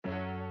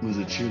was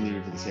a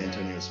cheerleader for the San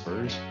Antonio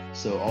Spurs.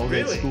 So all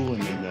that Really?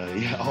 schooling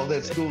and yeah, all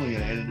that schooling,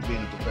 and I ended up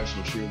being a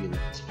professional cheerleader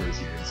for the Spurs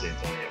here in San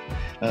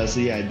Antonio. So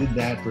yeah, I did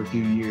that for a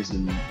few years,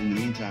 and in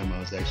the meantime, I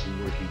was actually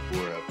working for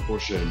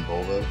Porsche and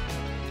Volvo.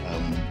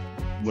 Um,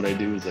 what I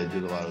do is I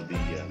did a lot of the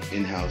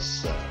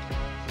in-house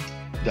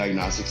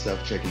diagnostic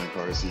stuff, checking the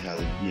cars, see how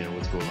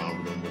what's going on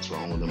with them, what's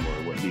wrong with them,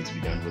 or what needs to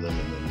be done with them,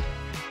 and then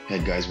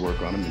had guys work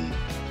on them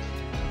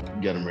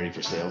and get them ready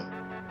for sale.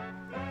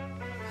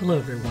 Hello,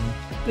 everyone.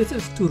 This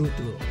is Turu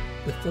Turu,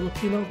 the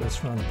Filipino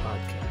Restaurant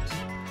Podcast,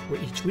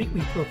 where each week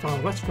we profile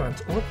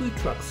restaurants or food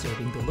trucks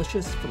serving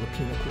delicious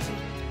Filipino cuisine.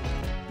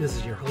 This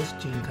is your host,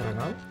 Gene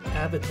Carangal,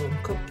 avid home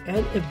cook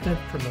and event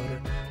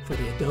promoter for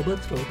the Adobo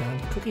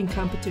Throwdown Cooking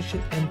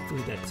Competition and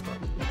Food Expo.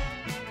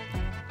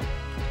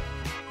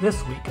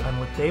 This week, I'm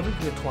with David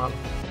Virtualo,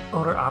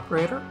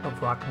 owner-operator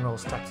of Rock and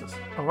Rolls Texas,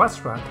 a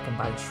restaurant that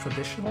combines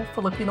traditional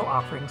Filipino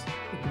offerings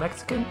with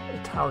Mexican,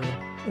 Italian,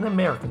 and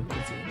American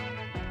cuisine.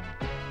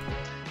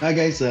 Hi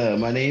guys,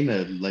 my name,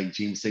 like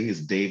Gene was saying,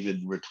 is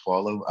David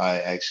Virtualo. I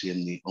actually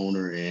am the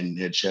owner and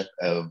head chef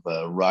of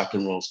Rock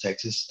and Rolls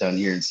Texas down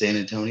here in San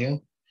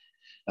Antonio.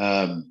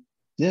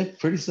 Yeah,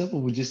 pretty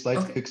simple. We just like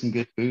to cook some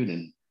good food,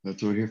 and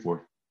that's what we're here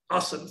for.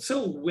 Awesome.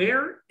 So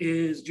where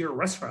is your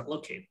restaurant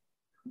located?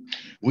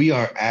 We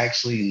are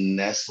actually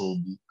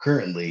nestled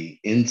currently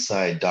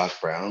inside Doc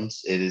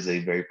Brown's. It is a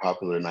very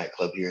popular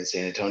nightclub here in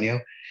San Antonio,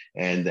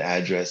 and the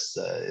address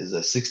is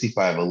a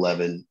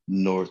 6511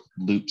 North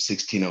Loop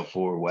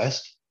 1604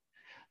 West,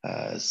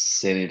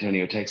 San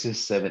Antonio, Texas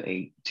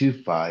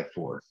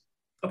 78254.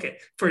 Okay,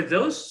 for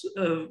those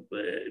of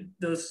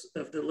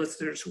the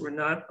listeners who are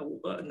not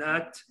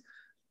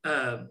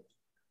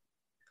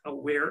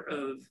aware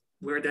of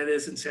where that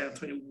is in San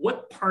Antonio,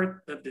 what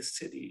part of the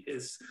city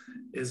is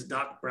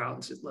Doc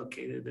Brown's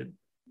located in?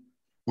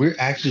 We're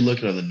actually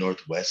looking on the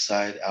northwest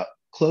side, out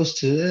close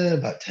to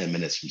about 10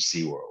 minutes from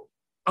SeaWorld.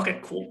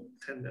 Okay, cool.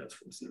 10 minutes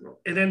from SeaWorld.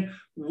 And then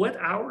what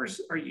hours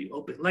are you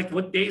open? Like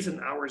what days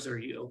and hours are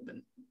you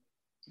open?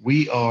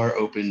 We are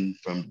open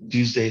from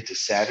Tuesday to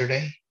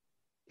Saturday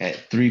at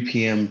 3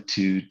 p.m.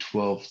 to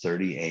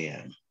 12:30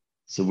 a.m.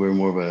 So we're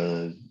more of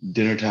a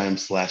dinner time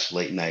 /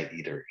 late night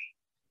eatery.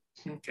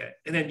 Okay.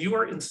 And then you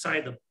are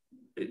inside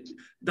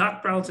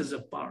Doc Brown's is a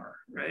bar,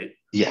 right?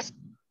 Yes.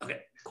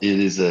 Okay. Cool. It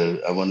is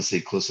I want to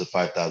say close to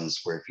 5,000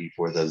 square feet,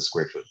 4,000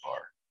 square foot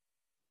bar.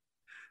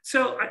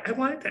 So I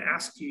wanted to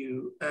ask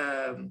you,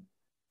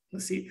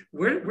 let's see,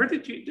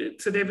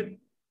 David,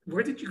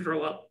 where did you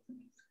grow up?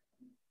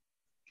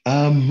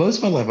 Most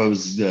of my life I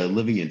was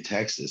living in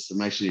Texas.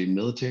 I'm actually a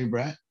military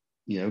brat,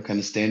 kind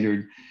of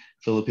standard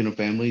Filipino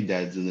family.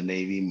 Dad's in the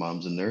Navy,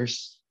 mom's a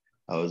nurse.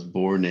 I was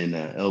born in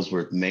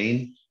Ellsworth,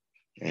 Maine,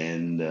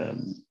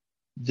 and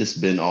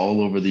just been all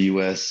over the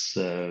U.S.,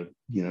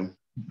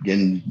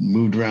 getting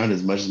moved around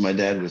as much as my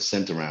dad was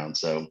sent around.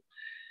 So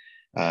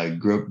I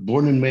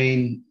born in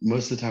Maine.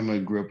 Most of the time I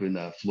grew up in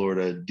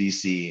Florida,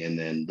 D.C., and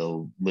then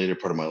the later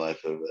part of my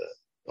life of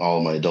all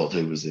of my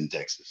adulthood was in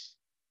Texas.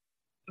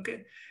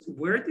 Okay.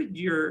 Where did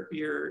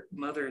your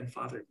mother and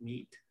father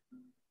meet?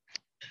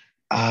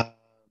 I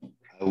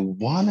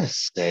want to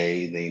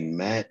say they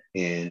met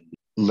in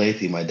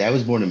Leyte. My dad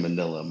was born in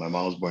Manila. My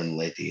mom was born in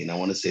Leyte, and I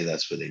want to say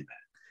that's where they met.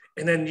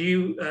 And then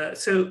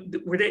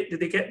did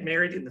they get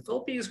married in the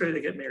Philippines or did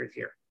they get married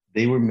here?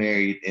 They were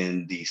married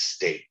in the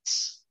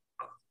States.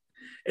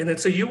 And then,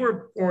 so you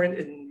were born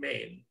in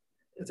Maine,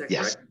 is that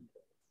yes. correct?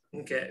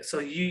 Okay, so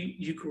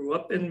you grew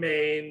up in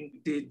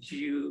Maine. Did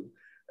you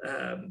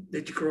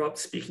grow up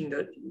speaking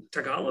the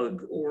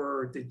Tagalog,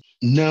 or did?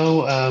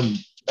 No, I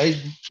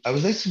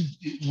was actually,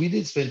 we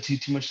didn't spend too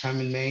much time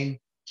in Maine.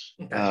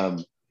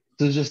 Okay.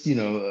 So just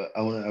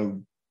I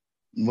want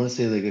to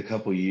say like a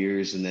couple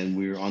years, and then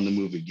we were on the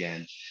move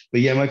again.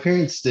 But yeah, my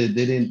parents they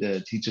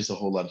didn't teach us a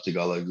whole lot of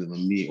Tagalog,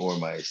 me or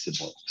my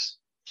siblings.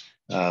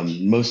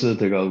 Most of the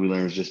Tagalog we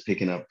learned was just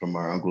picking up from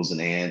our uncles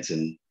and aunts,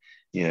 and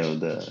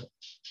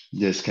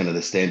just kind of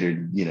the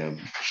standard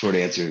short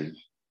answer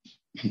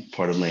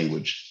part of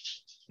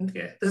language.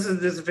 Okay, this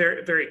is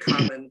very, very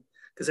common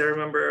because I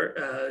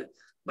remember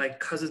my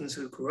cousins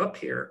who grew up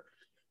here.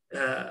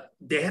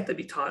 They had to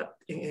be taught,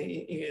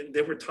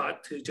 they were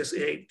taught to just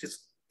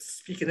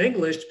speak in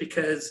English,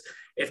 because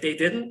if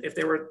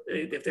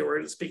they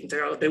were speaking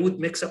Tagalog, they would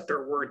mix up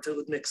their words. They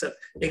would mix up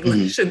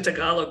English and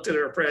Tagalog to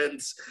their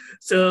friends.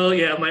 So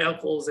yeah, my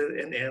uncles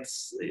and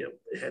aunts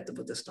had to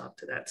put a stop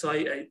to that. So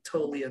I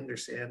totally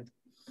understand.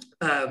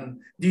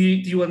 Do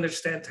you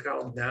understand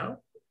Tagalog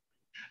now?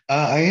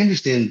 I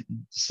understand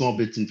small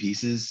bits and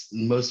pieces.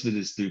 Most of it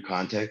is through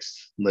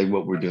context, like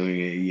what we're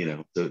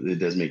doing, so it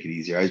does make it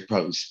easier. I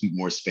probably speak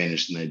more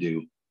Spanish than I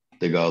do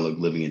Tagalog,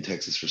 living in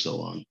Texas for so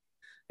long.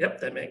 Yep,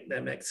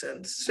 that makes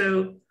sense.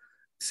 So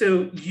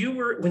when you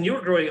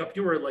were growing up,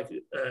 you were like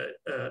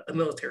a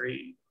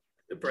military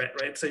brat,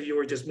 right? So you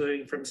were just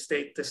moving from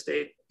state to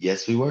state?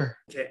 Yes, we were.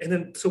 Okay, and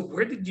then so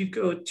where did you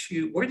go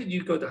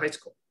to high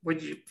school? Where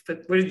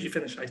did you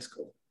finish high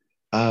school?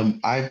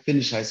 I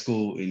finished high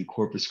school in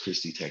Corpus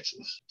Christi,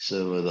 Texas.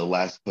 So the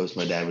last post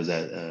my dad was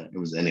at, it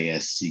was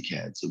NAS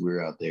CCAD. So we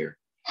were out there,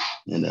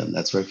 and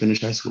that's where I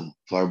finished high school,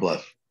 Flower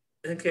Bluff.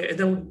 Okay, and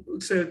then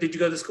so did you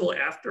go to school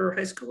after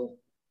high school?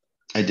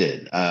 I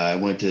did. I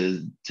went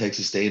to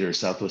Texas State or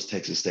Southwest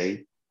Texas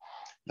State.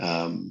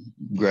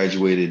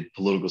 Graduated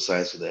political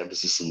science with an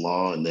emphasis in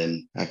law, and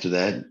then after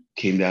that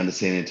came down to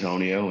San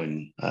Antonio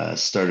and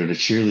started a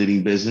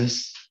cheerleading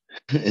business,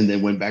 and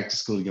then went back to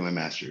school to get my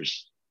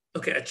master's.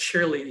 Okay, a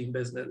cheerleading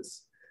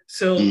business.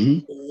 So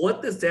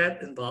what does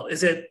that involve?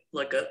 Is it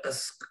like a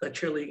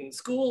cheerleading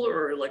school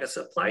or like a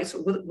supply? So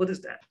what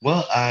is that?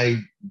 Well,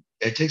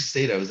 at Texas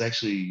State,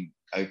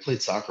 I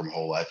played soccer my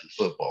whole life and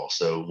football.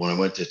 So when I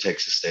went to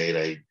Texas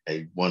State,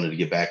 I wanted to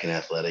get back in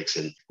athletics,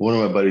 and one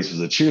of my buddies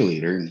was a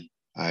cheerleader, and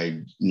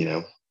I,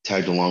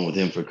 tagged along with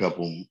him for a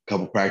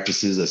couple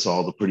practices. I saw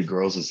all the pretty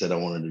girls and said I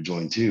wanted to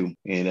join too.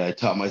 And I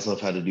taught myself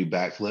how to do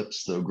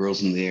backflips, throw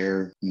girls in the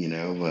air,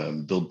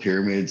 build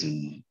pyramids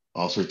and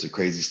all sorts of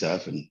crazy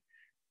stuff. And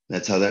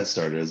that's how that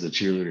started as a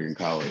cheerleader in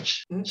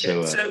college.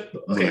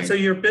 Okay. So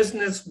your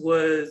business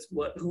was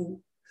what?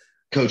 Who?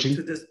 Coaching.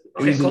 It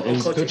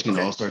was coaching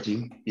an all-star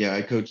team. Yeah,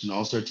 I coached an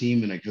all-star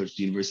team, and I coached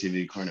the University of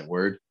the Incarnate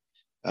Word.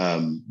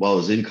 While I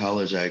was in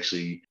college, I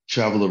actually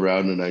traveled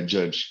around and I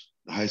judged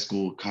high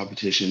school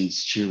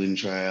competitions, cheerleading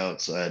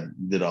tryouts. I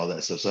did all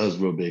that stuff. So I was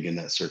real big in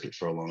that circuit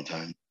for a long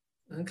time.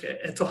 Okay.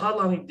 And so how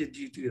long did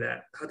you do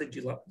that?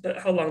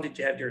 How long did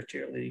you have your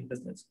cheerleading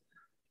business?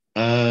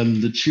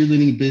 The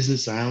cheerleading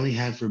business I only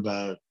had for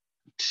about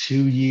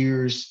 2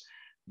 years,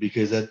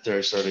 because after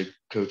I started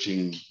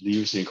coaching the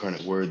University of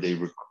Incarnate Word, they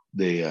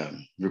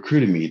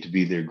recruited me to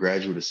be their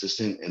graduate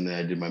assistant, and then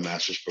I did my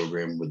master's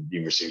program with the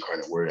University of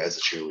Incarnate Word as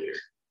a cheerleader.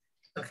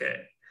 Okay,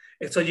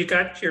 and so you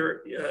got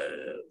your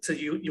so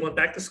you went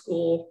back to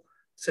school.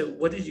 So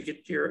what did you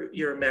get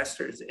your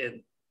master's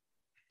in?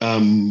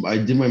 I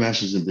did my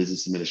master's in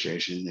business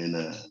administration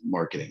and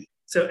marketing.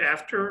 So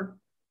after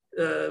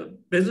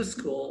business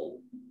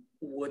school,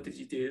 what did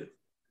you do?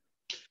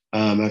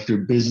 After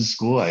business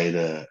school,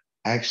 I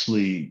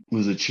actually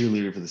was a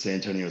cheerleader for the San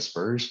Antonio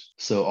Spurs.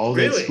 So all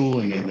that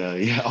schooling and I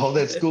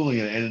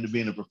ended up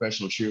being a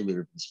professional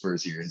cheerleader for the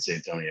Spurs here in San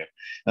Antonio.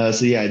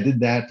 So yeah, I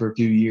did that for a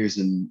few years.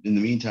 And in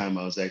the meantime,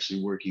 I was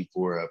actually working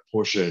for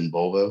Porsche and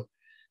Volvo.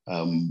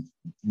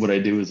 What I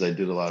do is I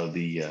did a lot of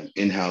the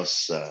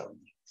in-house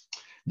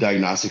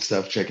diagnostic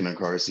stuff, checking on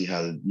cars, see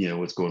how,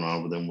 what's going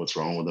on with them, what's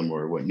wrong with them,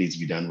 or what needs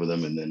to be done with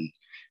them. And then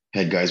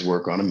had guys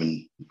work on them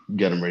and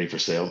get them ready for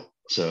sale.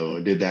 So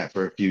I did that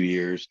for a few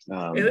years.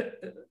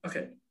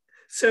 Okay.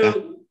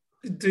 So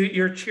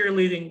your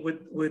cheerleading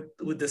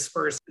with the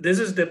Spurs, this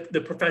is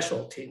the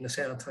professional team, the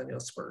San Antonio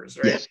Spurs,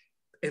 right? Yes.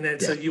 And then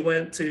so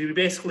you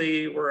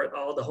basically were at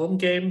all the home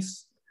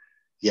games?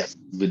 Yes,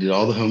 we did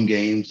all the home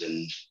games,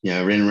 and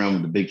I ran around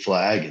with the big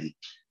flag and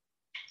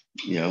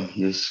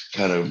just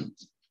kind of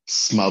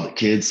smiled at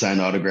kids,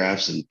 signed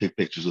autographs, and took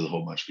pictures with a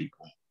whole bunch of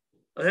people.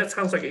 Oh, that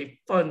sounds like a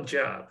fun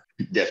job.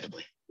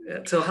 Definitely. Yeah.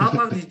 So how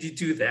long did you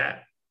do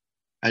that?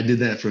 I did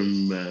that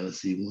from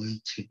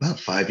about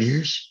 5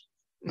 years.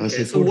 I would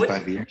say 4 to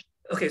 5 years.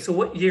 Okay, so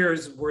what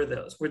years were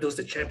those? Were those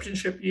the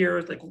championship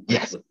years? Like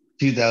yes,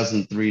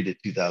 2003 to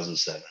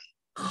 2007.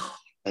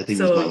 I think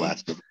it was my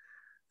last one.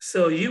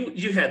 So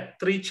you had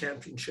 3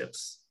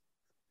 championships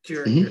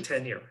during your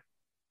tenure.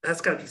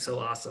 That's got to be so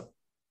awesome.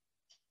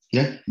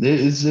 Yeah,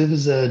 it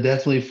was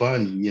definitely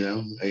fun.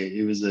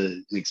 It was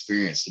an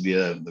experience to be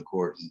on the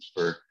court and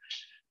for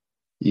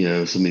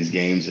some of these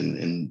games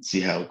and see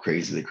how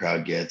crazy the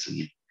crowd gets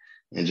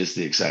and just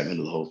the excitement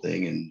of the whole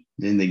thing. And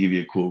then they give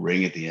you a cool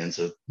ring at the end.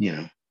 So,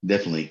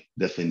 definitely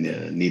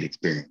a neat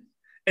experience.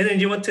 And then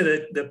you went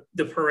to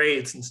the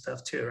parades and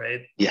stuff too,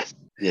 right? Yes.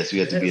 We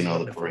got to be in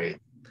all the parades.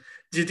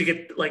 Did you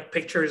get like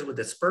pictures with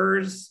the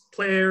Spurs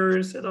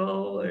players at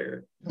all,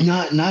 or?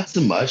 Not so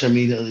much. I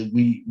mean,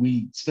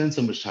 we spend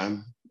so much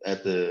time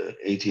at the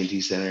AT&T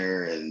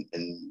Center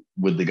and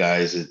with the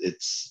guys.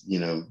 It's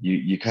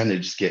you kind of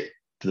just get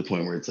to the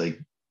point where it's like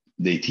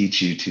they teach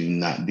you to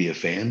not be a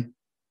fan.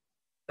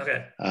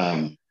 Okay.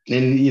 And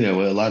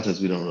a lot of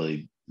times you don't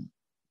really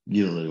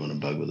want to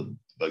bug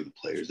the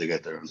players. They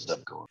got their own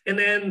stuff going. And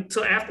then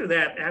so after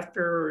that,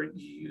 after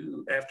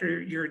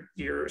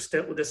your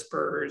stint with the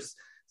Spurs,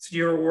 so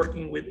you were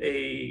working with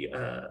did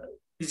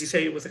you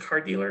say it was a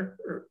car dealer?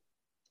 Or?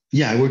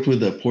 Yeah, I worked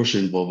with a Porsche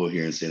and Volvo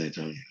here in San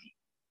Antonio.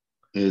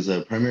 It was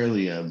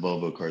primarily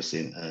Volvo cars.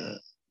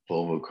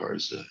 Volvo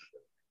cars.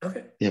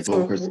 Okay. Yeah,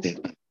 Volvo cars.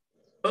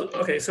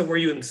 Okay, so were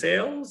you in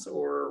sales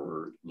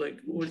or like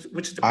which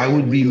department? I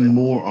would be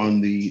more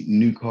on the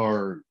new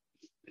car,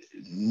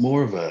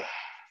 more of an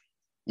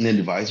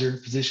advisor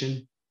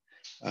position.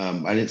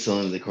 I didn't sell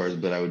any of the cars,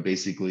 but I would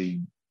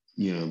basically,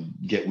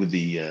 get with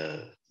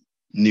the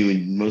new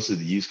and mostly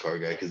the used car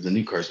guy, because the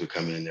new cars would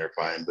come in and they're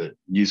fine, but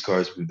used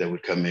cars that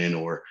would come in,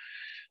 or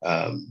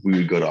we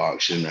would go to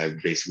auction. I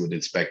basically would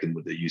inspect them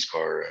with the used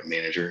car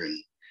manager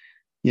and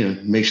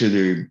make sure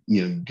they're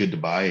good to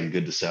buy and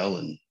good to sell.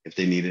 And if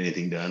they need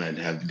anything done, I'd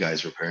have the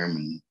guys repair them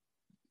and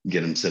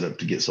get them set up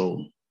to get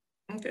sold.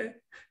 Okay.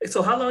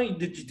 So how long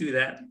did you do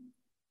that?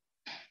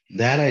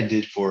 That I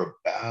did for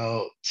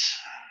about,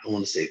 I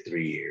want to say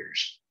 3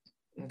 years.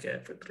 Okay,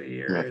 for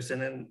three Right. years.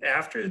 And then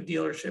after the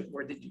dealership,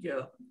 where did you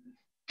go?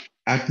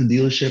 After the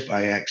dealership,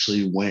 I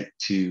actually went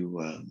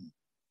to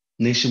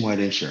Nationwide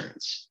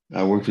Insurance.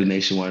 I worked with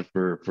Nationwide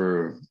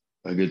for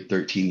a good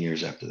 13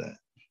 years after that.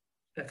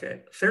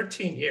 Okay,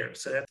 13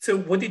 years. So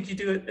what did you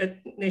do at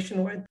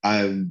Nationwide?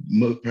 I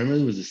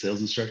primarily was a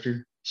sales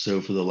instructor.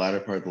 So for the latter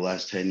part of the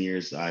last 10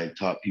 years, I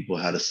taught people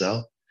how to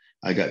sell.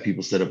 I got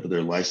people set up with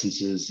their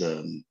licenses,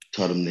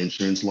 taught them the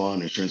insurance law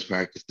and insurance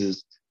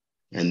practices,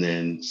 and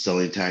then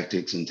selling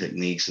tactics and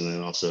techniques, and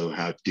then also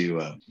how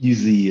to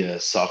use the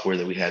software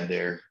that we had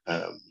there.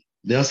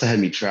 They also had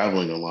me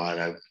traveling a lot.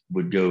 I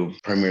would go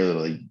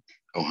primarily like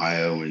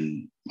Ohio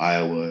and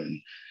Iowa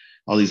and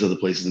all these other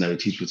places, and I would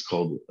teach what's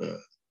called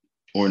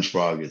Orange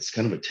Frog. It's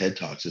kind of a TED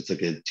Talk. So it's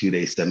like a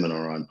 2-day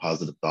seminar on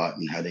positive thought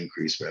and how to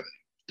increase revenue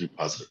through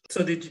positive thought.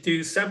 So did you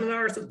do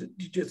seminars or did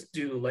you just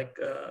do like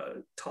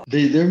talk?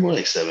 They're more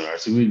like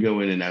seminars. So we'd go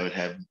in and I would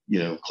have,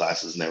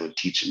 classes, and I would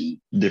teach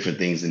them different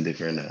things and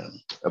different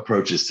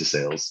approaches to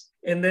sales.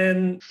 And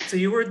then, so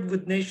you were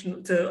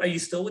with so are you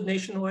still with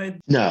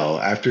Nationwide? No,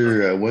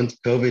 after once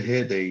COVID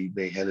hit,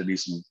 they had to do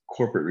some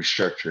corporate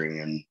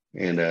restructuring,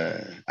 and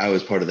I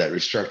was part of that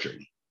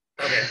restructuring.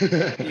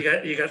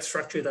 Okay, you got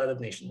structured out of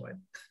Nationwide.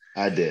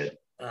 I did.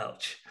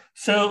 Ouch.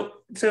 So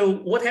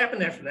what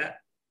happened after that?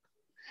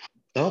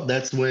 Oh,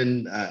 that's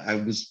when I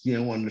was,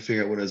 wanting to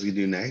figure out what I was going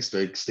to do next.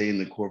 Do I stay in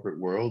the corporate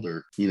world,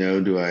 or,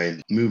 do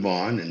I move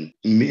on? And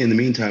in the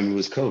meantime, it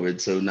was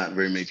COVID. So not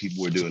very many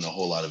people were doing a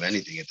whole lot of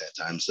anything at that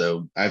time.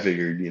 So I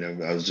figured,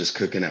 I was just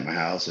cooking at my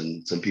house,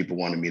 and some people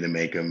wanted me to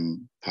make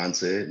them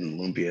pancit and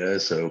lumpia.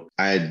 So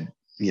I had,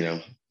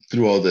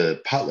 through all the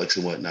potlucks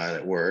and whatnot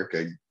at work,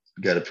 I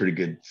got a pretty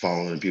good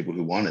following of people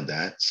who wanted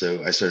that.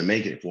 So I started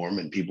making it for them,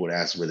 and people would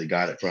ask where they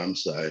got it from.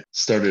 So I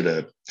started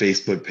a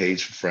Facebook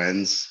page for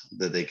friends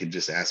that they could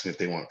just ask me if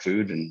they want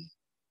food. And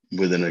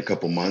within a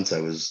couple months,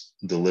 I was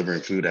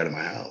delivering food out of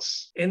my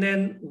house. And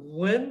then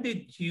when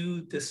did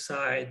you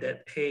decide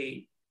that,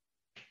 hey,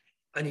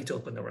 I need to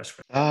open a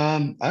restaurant?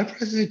 I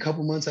probably a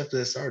couple months after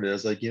that started, I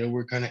was like,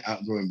 we're kind of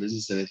outgrowing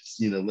business, and it's,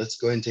 let's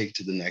go ahead and take it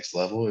to the next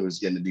level. It was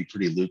going to be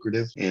pretty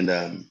lucrative. And,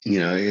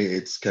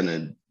 it's kind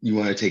of, you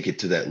want to take it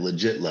to that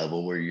legit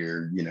level where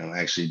you're,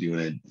 actually doing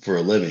it for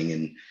a living.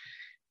 And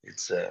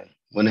it's,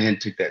 went ahead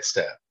and took that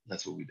step.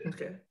 That's what we did.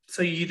 Okay.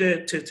 So you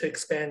did to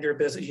expand your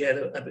business. You had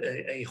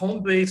a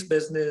home-based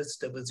business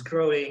that was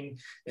growing,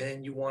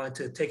 and you wanted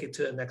to take it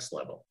to the next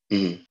level.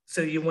 Mm-hmm.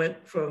 So you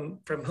went from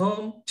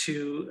home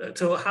to,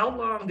 so how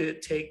long did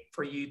it take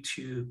for you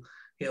to,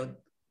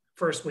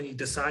 first when you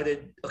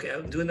decided, okay,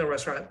 I'm doing the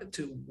restaurant,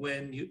 to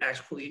when you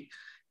actually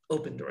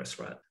opened the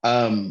restaurant?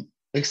 Like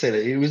I said,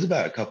 it was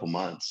about a couple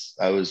months.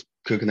 I was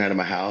cooking out of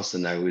my house,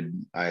 and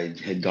I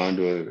had gone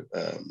to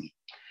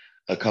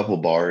a couple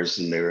bars,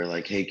 and they were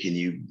like, hey, can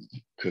you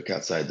cook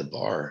outside the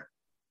bar?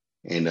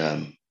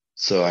 And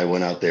so I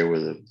went out there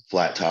with a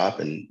flat top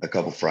and a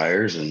couple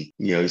fryers, and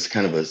it's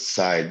kind of a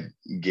side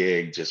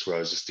gig, just where I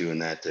was just doing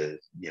that to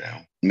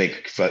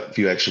make a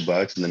few extra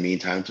bucks in the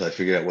meantime until I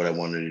figured out what I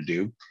wanted to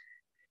do.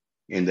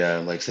 And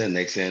like I said,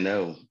 next thing I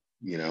know,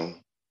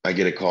 I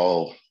get a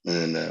call,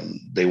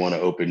 and they want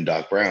to open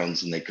Doc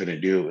Brown's, and they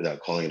couldn't do it without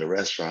calling it a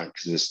restaurant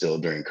because it was still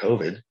during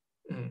COVID.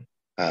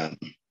 Mm.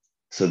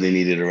 So they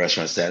needed a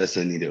restaurant status.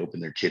 So they needed to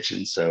open their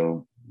kitchen.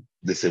 So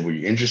they said, were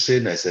you interested?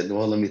 And I said,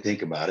 well, let me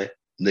think about it.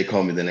 And they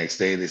called me the next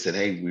day. They said,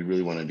 hey, we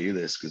really want to do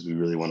this because we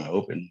really want to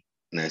open.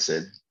 And I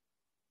said,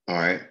 all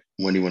right,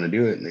 when do you want to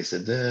do it? And they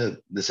said,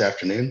 this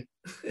afternoon.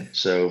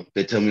 So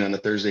they told me on a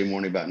Thursday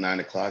morning about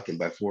 9:00, and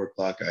by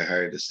 4:00, I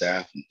hired the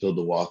staff and filled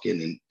the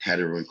walk-in and had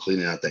everyone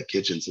cleaning out that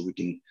kitchen so we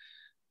can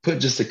put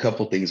just a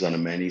couple things on a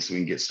menu so we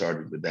can get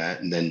started with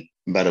that. And then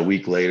about a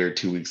week later,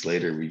 2 weeks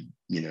later, we,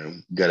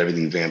 got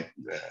everything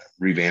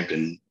revamped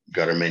and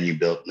got our menu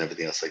built and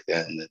everything else like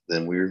that. And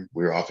then we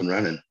were off and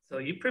running. So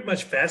you pretty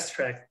much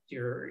fast-tracked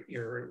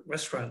your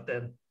restaurant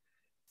then.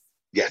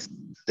 Yes,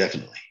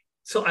 definitely.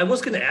 So I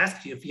was going to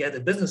ask you if you had a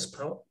business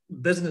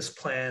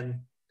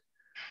plan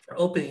for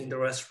opening the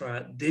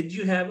restaurant. Did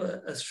you have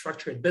a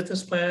structured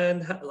business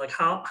plan? Like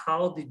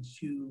how did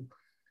you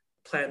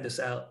plan this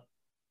out?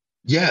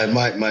 Yeah,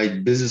 my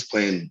business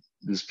plan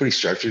was pretty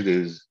structured. It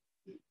was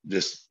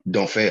just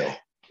don't fail.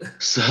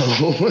 So,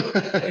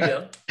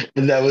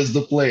 and that was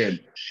the plan,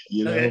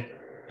 Okay.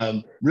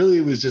 Really,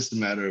 it was just a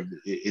matter of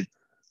it.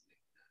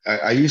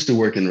 I used to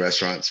work in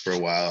restaurants for a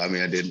while. I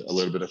mean, I did a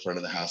little bit of front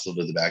of the house, a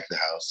little bit of the back of the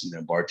house,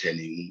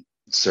 bartending,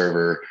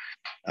 server.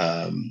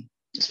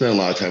 Spent a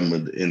lot of time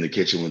in the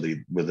kitchen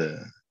with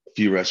a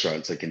few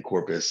restaurants like in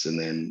Corpus, and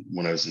then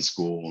when I was in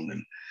school,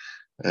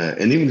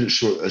 and even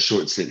a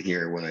short stint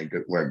here where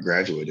I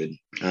graduated.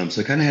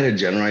 So I kind of had a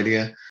general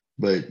idea,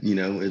 but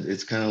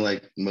it's kind of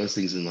like most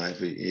things in life.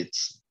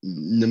 It's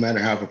no matter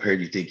how prepared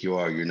you think you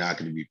are, you're not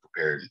going to be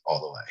prepared all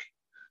the way.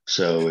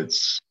 So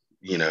it's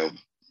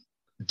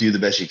do the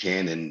best you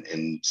can,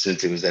 and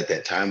since it was at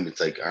that time,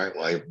 it's like, all right,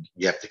 well,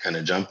 you have to kind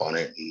of jump on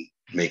it and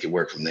make it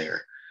work from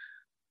there.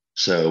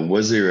 So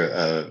was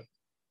there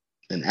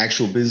an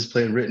actual business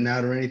plan written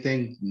out or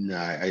anything? No,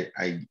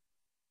 I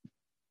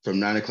from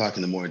 9 o'clock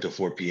in the morning till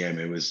 4 p.m.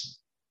 it was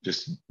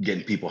just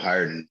getting people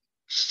hired and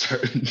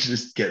start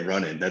just get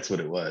running. That's what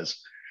it was.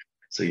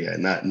 So yeah,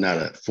 not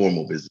a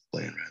formal business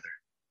plan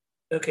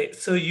rather. Okay,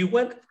 so you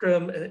went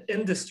from an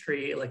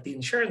industry like the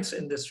insurance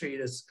industry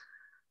that's,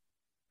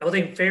 I would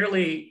think,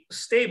 fairly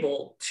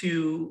stable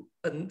to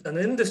an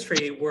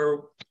industry where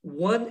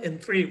 1 in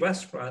 3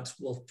 restaurants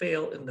will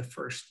fail in the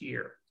first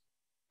year.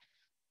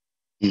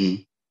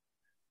 Mm-hmm.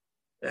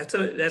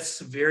 That's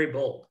very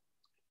bold.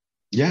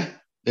 Yeah,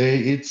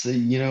 it's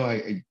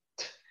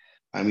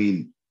I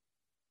mean,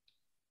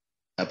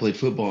 I played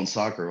football and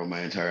soccer all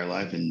my entire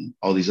life and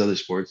all these other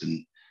sports,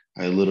 and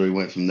I literally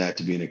went from that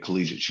to being a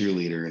collegiate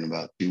cheerleader in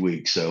about 2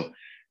 weeks. So,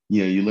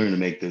 you learn to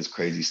make those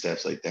crazy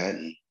steps like that,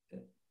 and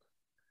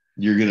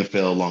you're gonna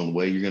fail along the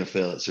way. You're gonna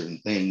fail at certain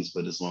things,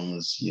 but as long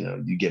as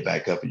you get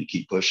back up and you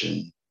keep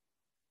pushing,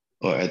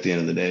 or at the end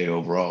of the day,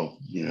 overall,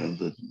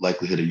 the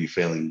likelihood of you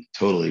failing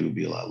totally would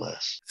be a lot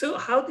less. So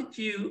how did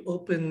you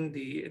open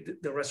the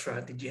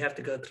restaurant? Did you have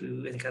to go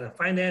through any kind of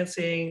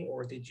financing,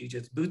 or did you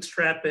just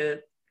bootstrap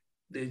it?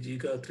 Did you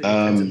go through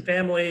your friends and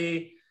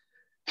family?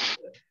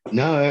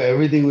 No,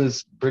 everything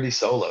was pretty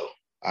solo.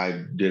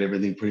 I did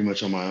everything pretty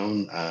much on my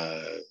own.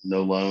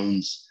 No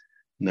loans,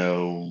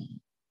 no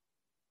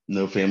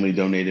family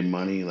donated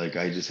money. Like,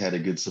 I just had a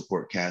good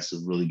support cast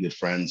of really good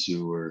friends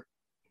who were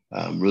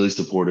really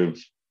supportive.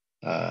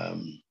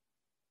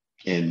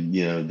 And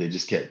they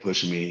just kept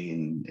pushing me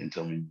and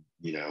telling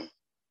me,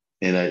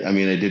 and I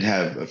mean, I did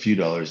have a few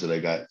dollars that I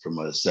got from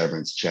a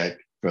severance check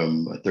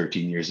from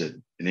 13 years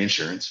in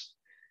insurance,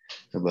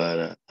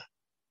 but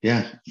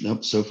yeah,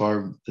 nope. So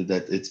far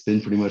that it's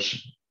been pretty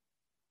much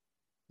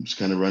just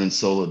kind of running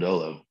solo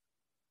dolo.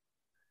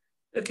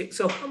 Okay,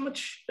 so how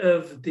much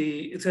of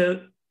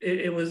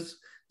it was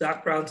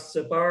Doc Brown's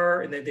a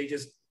bar, and then they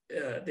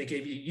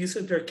gave you use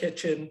of their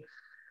kitchen,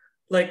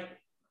 like.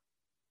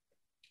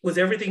 Was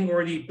everything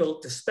already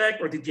built to spec,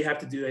 or did you have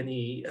to do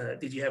any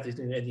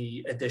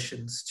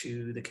additions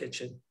to the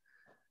kitchen?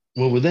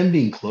 Well, with them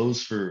being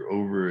closed for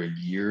over a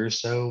year or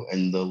so,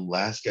 and the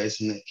last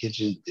guys in that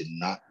kitchen did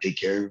not take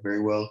care of it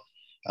very well,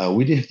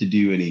 we didn't have to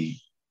do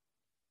any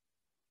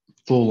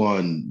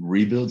full-on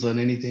rebuilds on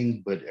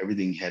anything, but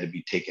everything had to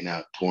be taken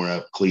out, torn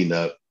up, cleaned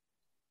up.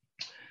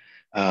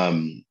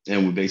 And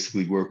we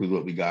basically work with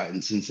what we got.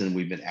 And since then,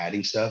 we've been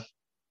adding stuff.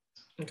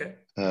 Okay.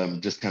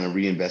 Just kind of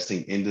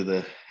reinvesting into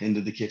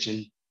the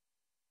kitchen.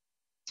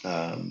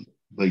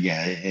 But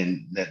yeah,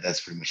 and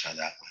that's pretty much how that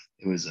went.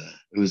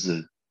 It was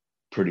a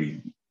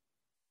pretty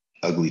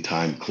ugly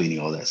time cleaning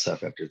all that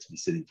stuff after it's been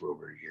sitting for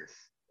over a year.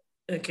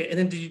 Okay, and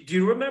then do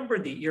you remember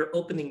your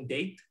opening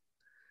date?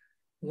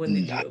 When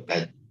did you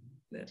open?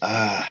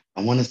 I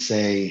want to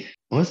say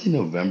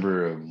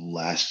November of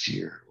last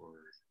year.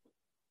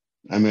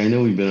 I mean, I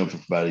know we've been open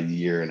for about a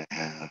year and a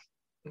half.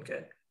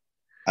 Okay.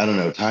 I don't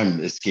know.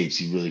 Time escapes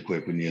you really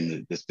quick when you're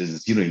in this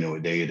business. You don't even know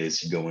what day it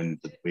is. You go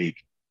into the week.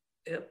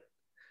 Yep.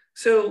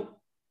 So,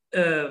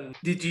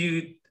 did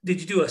you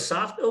do a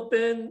soft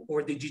open,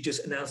 or did you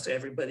just announce to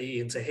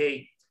everybody and say,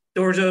 "Hey,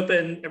 doors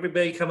open,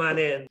 everybody come on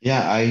in"?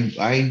 Yeah,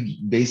 I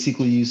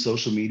basically use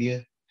social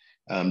media.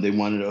 They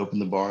wanted to open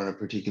the bar on a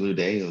particular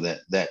day, or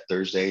that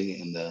Thursday,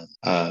 and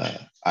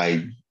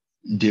I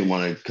didn't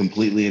want to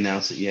completely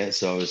announce it yet.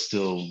 So I was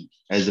still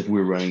as if we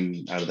were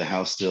running out of the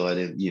house. Still, I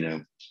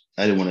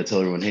didn't want to tell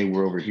everyone, hey,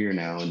 we're over here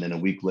now. And then a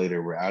week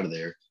later, we're out of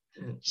there.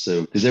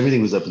 So, because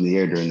everything was up in the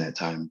air during that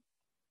time.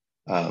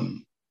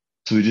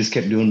 So we just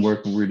kept doing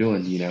work we were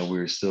doing. We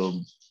were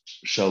still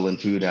shoveling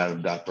food out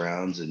of Doc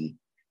Brown's, and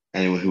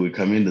anyone who would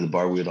come into the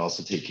bar, we would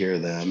also take care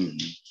of them.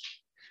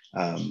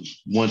 And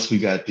once we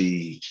got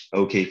the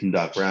okay from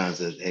Doc Brown's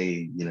that,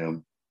 hey,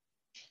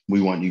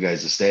 we want you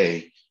guys to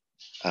stay,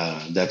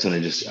 that's when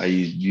I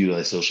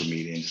utilized social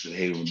media and just said,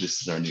 hey, well,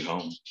 this is our new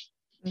home.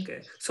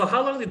 Okay. So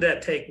how long did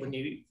that take when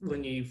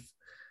you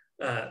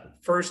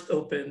first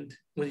opened,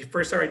 when you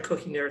first started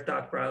cooking there at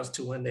Doc Brown's,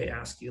 to when they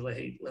asked you, like,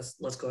 hey, let's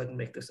go ahead and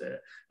make this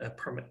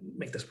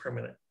make this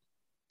permanent?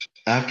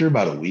 After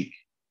about a week,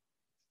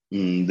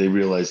 they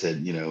realized that,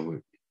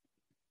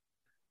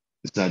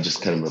 it's not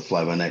just kind of a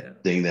fly by night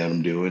thing that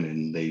I'm doing.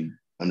 And they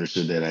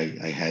understood that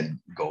I had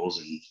goals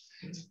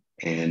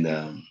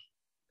and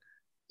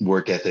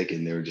work ethic,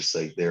 and they were just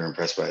like, they were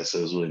impressed by it. So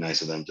it was really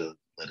nice of them to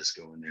let us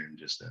go in there and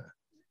just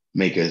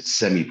make a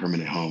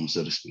semi-permanent home,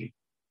 so to speak.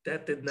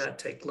 That did not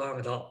take long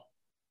at all.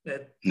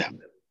 No.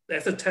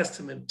 That's a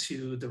testament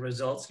to the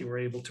results you were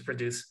able to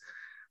produce.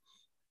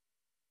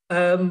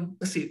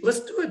 Let's see,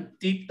 let's do a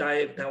deep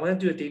dive. Now I want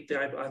to do a deep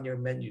dive on your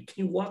menu.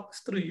 Can you walk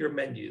us through your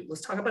menu?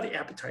 Let's talk about the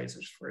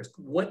appetizers first.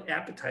 What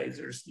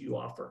appetizers do you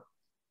offer?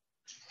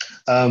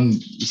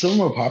 Some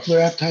of our popular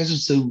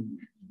appetizers. So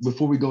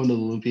before we go into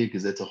the lumpia,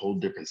 because that's a whole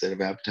different set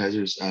of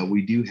appetizers,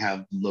 we do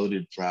have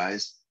loaded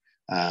fries.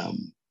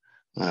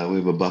 We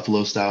have a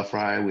buffalo style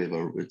fry. We have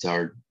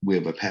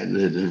a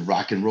patented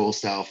rock and roll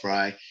style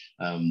fry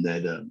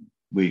that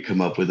we come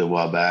up with a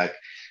while back.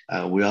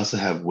 We also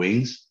have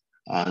wings.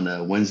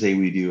 On Wednesday,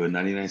 we do a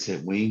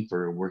 99-cent wing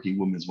for Working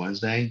Women's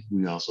Wednesday.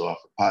 We also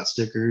offer pot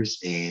stickers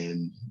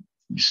and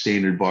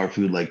standard bar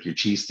food like your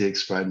cheese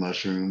sticks, fried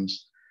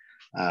mushrooms.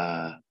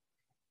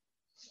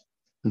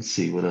 Let's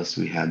see what else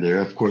we have there.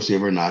 Of course, we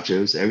have our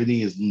nachos. Everything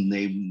is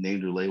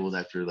named or labeled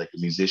after like a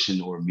musician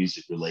or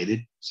music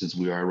related, since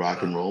we are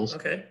rock and rolls.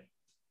 Okay.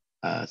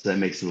 So that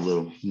makes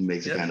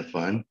it kind of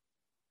fun.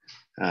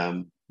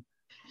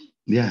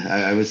 Yeah,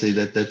 I would say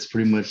that that's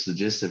pretty much the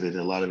gist of it.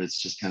 A lot of it's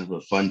just kind of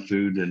a fun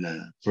food and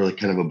for like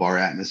kind of a bar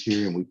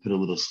atmosphere, and we put a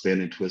little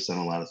spin and twist on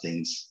a lot of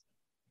things.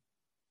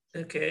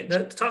 Okay,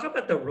 now talk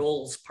about the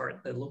rolls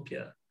part, the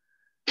lumpia.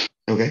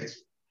 Okay.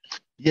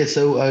 Yeah,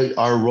 so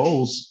our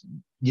rolls,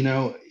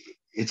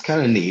 it's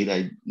kind of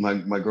neat.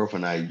 My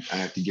girlfriend, I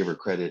have to give her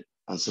credit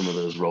on some of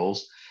those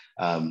rolls.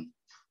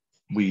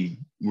 We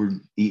were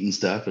eating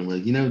stuff and we're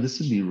like, this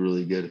would be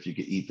really good if you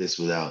could eat this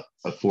without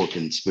a fork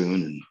and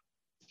spoon and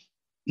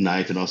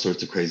knife and all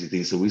sorts of crazy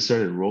things. So we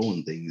started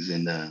rolling things,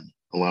 and a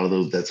lot of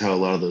those, that's how a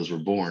lot of those were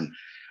born.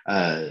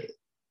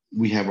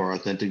 We have our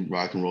authentic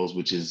rock and rolls,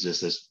 which is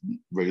just this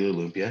regular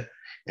lumpia.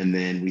 And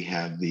then we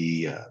have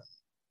the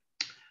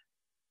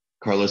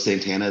Carlos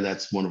Santana.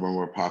 That's one of our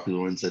more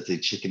popular ones. That's a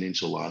chicken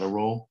enchilada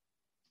roll.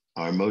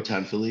 Our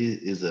Motown Philly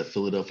is a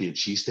Philadelphia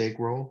cheesesteak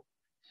roll.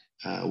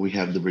 We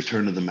have the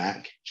Return of the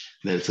Mac.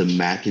 That's a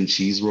mac and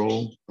cheese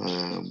roll.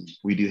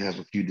 We do have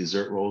a few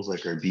dessert rolls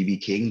like our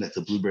BB King. That's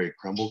a blueberry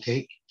crumble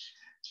cake.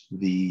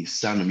 The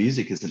Sound of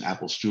Music is an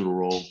apple strudel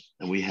roll.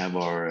 And we have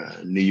our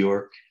New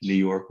York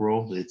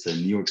roll. It's a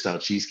New York style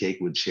cheesecake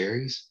with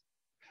cherries.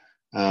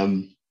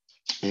 And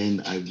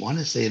I want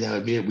to say that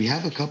would be it. We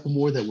have a couple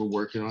more that we're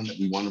working on that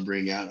we want to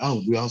bring out.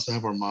 Oh, we also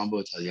have our Mambo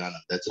Italiano.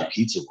 That's a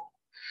pizza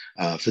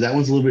roll. For that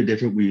one's a little bit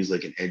different. We use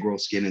like an egg roll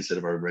skin instead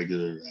of our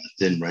regular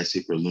thin rice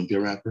paper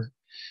lumpia wrapper.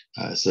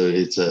 So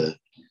it's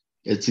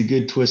a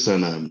good twist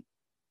on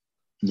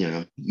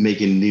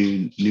making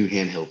new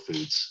handheld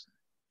foods.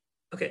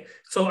 Okay,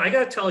 so I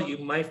gotta tell you,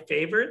 my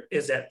favorite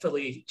is that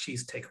Philly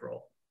cheesesteak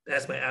roll.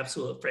 That's my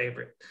absolute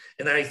favorite,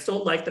 and I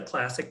still like the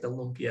classic. The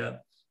lumpia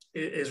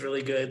is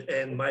really good,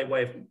 and my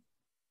wife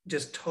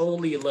just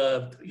totally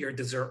loved your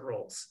dessert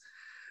rolls.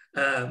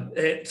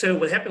 So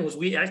what happened was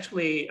we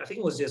actually, I think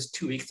it was just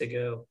 2 weeks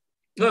ago.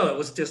 No, it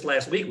was just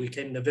last week. We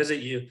came to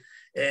visit you,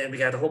 and we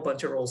got a whole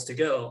bunch of rolls to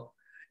go.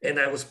 And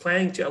I was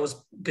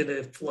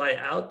gonna fly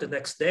out the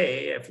next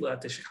day. I flew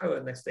out to Chicago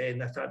the next day,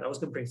 and I thought I was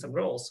gonna bring some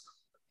rolls.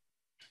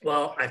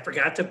 Well, I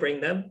forgot to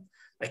bring them.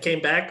 I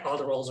came back, all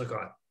the rolls are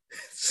gone.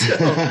 So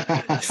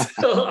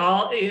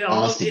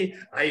awesome.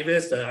 I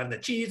missed on the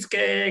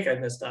cheesecake, I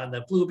missed on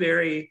the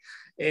blueberry.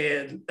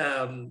 And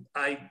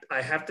I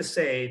have to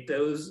say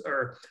those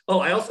are,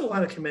 I also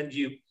want to commend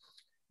you.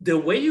 The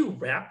way you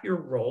wrap your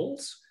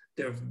rolls,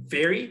 they're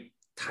very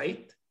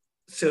tight.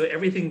 So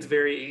everything's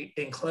very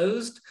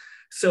enclosed.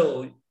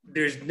 So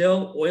there's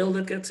no oil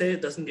that gets in,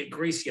 it doesn't get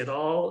greasy at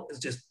all. It's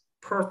just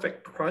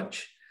perfect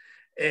crunch.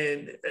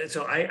 And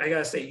so I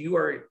gotta say,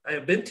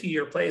 I've been to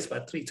your place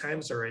about 3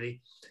 times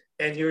already,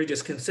 and you're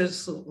just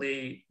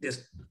consistently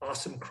this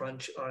awesome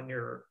crunch on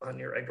your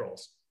egg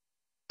rolls.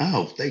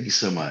 Oh, thank you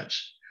so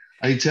much.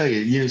 I tell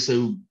you,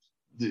 so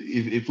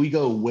if we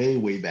go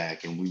way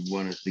back and we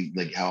want to think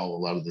like how a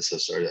lot of this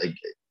stuff started,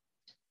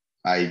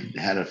 I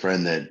had a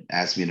friend that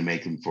asked me to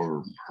make them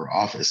for her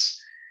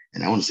office,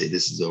 and I want to say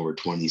this is over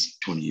 20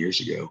 years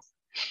ago.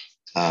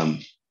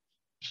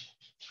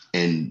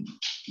 And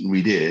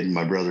we did,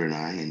 my brother and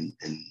I, and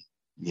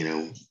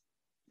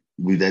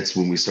that's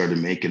when we started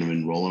making them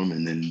and rolling them.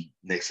 And then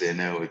next thing I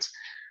know, it's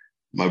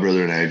my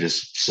brother and I are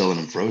just selling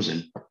them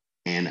frozen.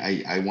 And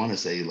I want to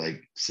say,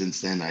 like,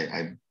 since then,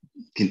 I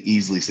can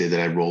easily say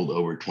that I rolled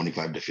over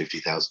 25 to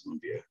 50,000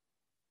 lumpia.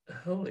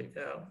 Holy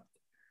cow.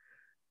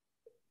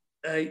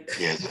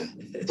 Yeah,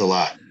 it's a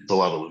lot. It's a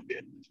lot of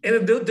lumpia.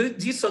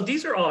 And so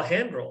these are all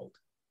hand rolled.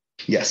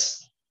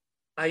 Yes.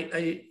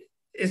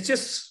 It's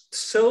just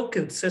so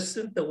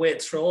consistent the way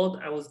it's rolled.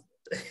 I was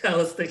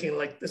thinking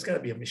like there's got to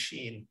be a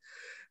machine,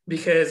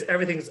 because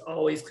everything's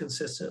always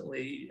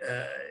consistently.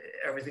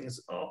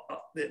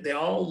 They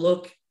all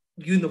look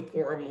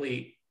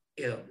uniformly.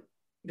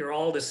 They're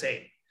all the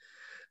same.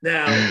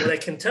 Now, what I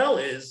can tell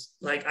is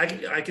like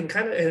I can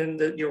kind of,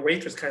 and your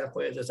waitress kind of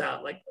pointed this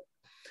out. Like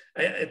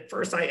at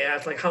first I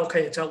asked like, how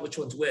can you tell which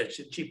one's which?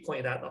 And she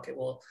pointed out, okay,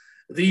 well,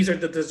 these are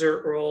the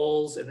dessert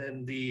rolls, and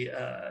then the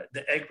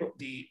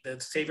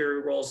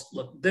savory rolls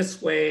look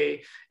this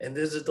way, and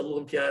this is the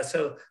lumpia.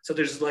 So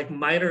there's like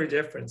minor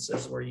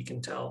differences where you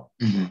can tell.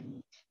 Mm-hmm.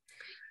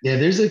 Yeah,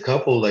 there's a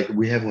couple. Like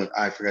we have one.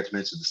 I forgot to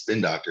mention the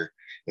Spin Doctor.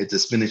 It's a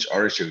spinach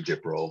artichoke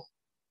dip roll.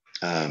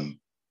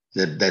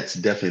 That's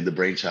definitely the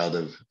brainchild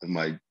of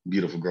my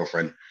beautiful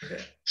girlfriend.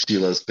 Okay. She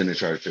loves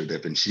spinach artichoke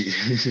dip, and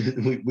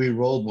we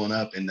rolled one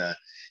up, and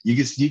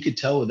you could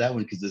tell with that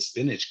one because the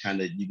spinach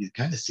you could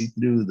kind of see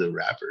through the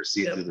wrapper,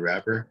 through the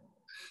wrapper.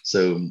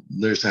 So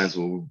there's times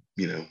we'll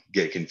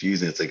get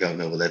confused, and it's like, oh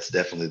no, well that's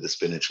definitely the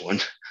spinach one.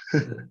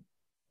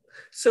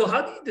 So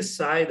how do you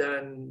decide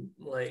on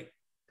like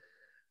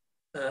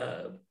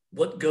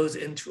what goes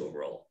into a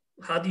roll?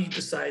 How do you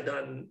decide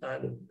on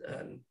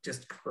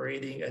just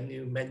creating a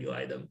new menu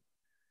item?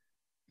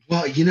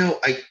 Well,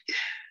 I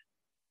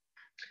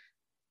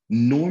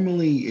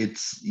normally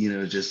it's,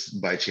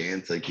 just by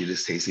chance, like you're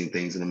just tasting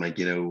things and I'm like,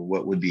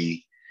 what would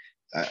be,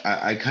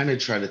 I kind of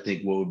try to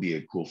think what would be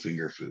a cool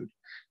finger food,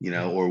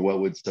 or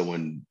what would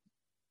someone,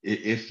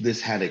 if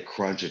this had a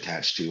crunch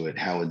attached to it,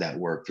 how would that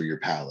work for your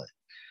palate?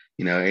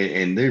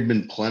 And there've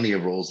been plenty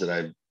of rolls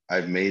that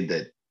I've made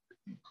that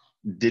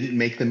didn't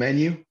make the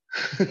menu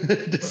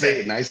to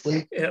say it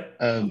nicely. Yep.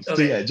 So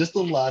yeah, just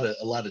a lot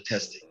of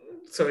testing.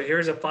 So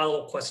here's a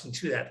follow-up question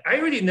to that. I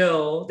already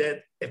know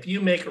that if you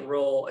make a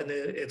roll and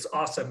it's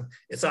awesome,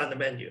 it's on the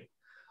menu.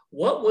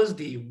 What was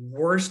the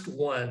worst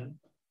one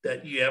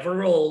that you ever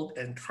rolled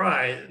and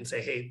tried and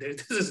say, hey,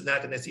 this is not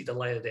going to see the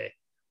light of day?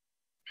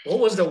 What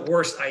was the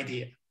worst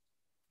idea?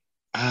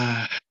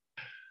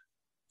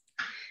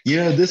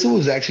 This one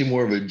was actually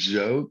more of a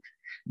joke,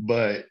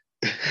 but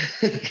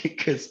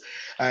because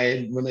I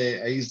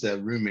used to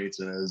have roommates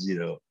when I was,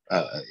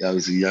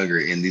 obviously younger,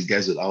 and these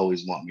guys would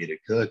always want me to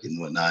cook and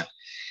whatnot.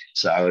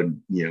 So I would,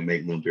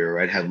 make lumpia, or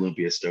I'd have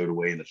lumpia stowed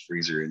away in the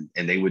freezer,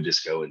 and they would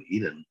just go and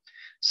eat them.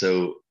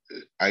 So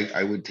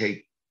I would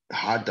take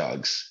hot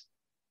dogs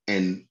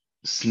and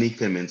sneak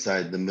them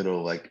inside the middle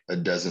of like a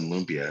dozen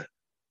lumpia,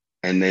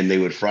 and then they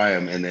would fry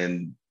them. And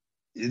then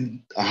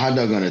a hot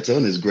dog on its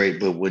own is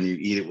great, but when you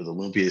eat it with a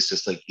lumpia, it's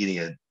just like eating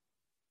a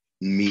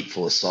meat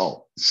full of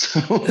salt. So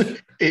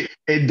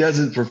it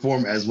doesn't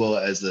perform as well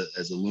as a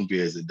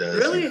lumpia as it does.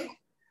 Really?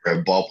 For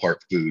a ballpark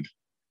food.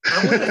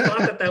 I would have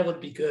thought that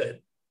would be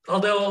good.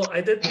 Although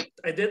I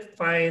did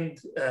find,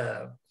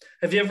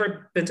 have you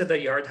ever been to the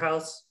Yard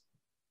House?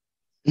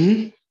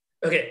 Mm-hmm.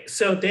 Okay,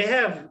 so they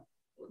have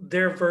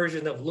their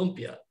version of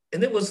lumpia,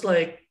 and it was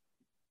like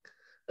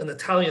an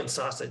Italian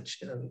sausage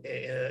in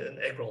an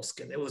egg roll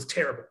skin. It was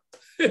terrible.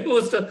 It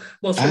was the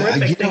most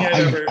horrific thing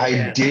I've ever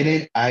had.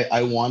 Didn't.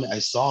 I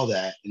saw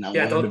that, and I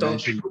wanted to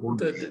mention. Don't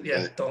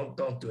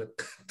do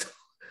it.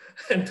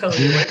 I'm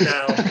telling you right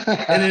now,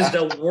 it is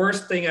the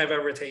worst thing I've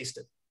ever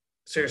tasted.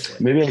 Seriously.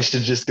 Maybe I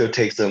should just go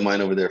take some of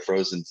mine over there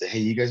frozen and say, hey,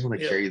 you guys want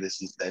to carry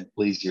this instead?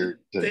 Please,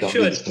 They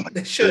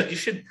should.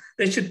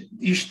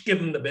 You should give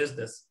them the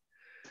business.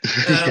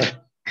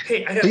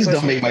 Hey, please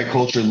don't make my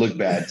culture look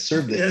bad.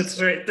 Serve this.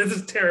 That's right. This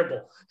is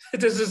terrible.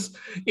 This is,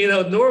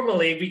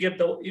 normally we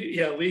give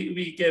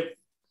we give,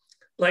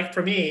 like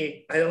for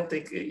me, I don't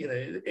think,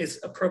 it's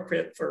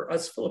appropriate for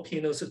us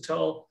Filipinos to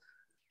tell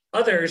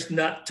others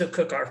not to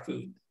cook our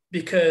food,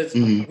 because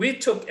we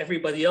took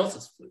everybody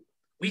else's food.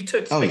 We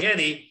took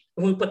spaghetti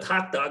and we put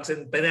hot dogs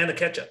and banana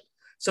ketchup.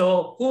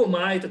 So who am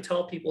I to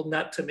tell people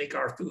not to make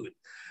our food?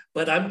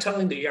 But I'm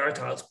telling the Yard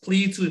House,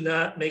 please do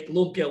not make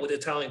lumpia with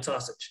Italian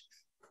sausage.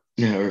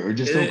 Yeah, or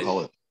just don't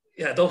call it.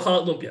 Yeah, don't call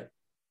it lumpia.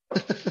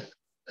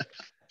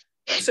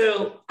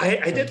 So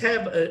I did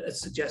have a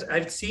suggestion.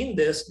 I've seen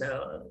this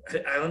now.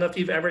 I don't know if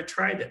you've ever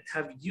tried it.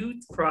 Have you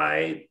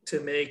tried to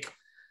make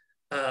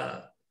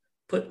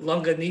put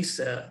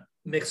longanisa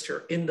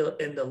mixture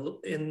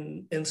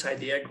inside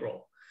the egg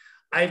roll?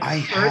 I've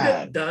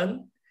heard it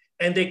done,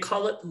 and they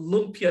call it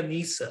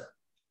lumpianisa.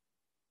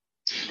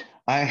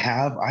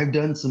 I've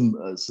done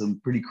some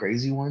pretty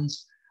crazy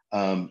ones.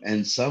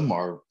 And some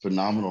are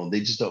phenomenal. They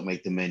just don't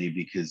make the menu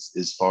because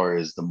as far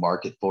as the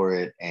market for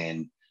it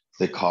and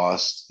the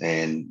cost,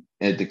 and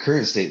at the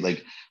current state,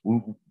 like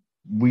I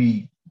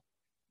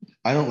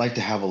don't like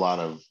to have a lot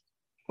of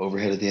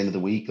overhead at the end of the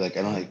week. Like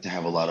I don't like to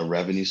have a lot of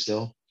revenue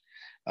still,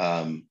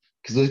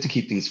 because I like to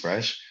keep things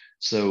fresh.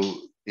 So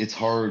it's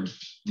hard.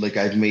 Like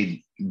I've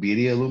made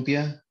birria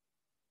lumpia.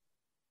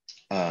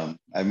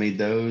 I made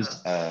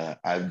those.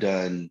 I've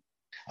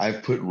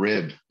put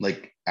rib,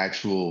 like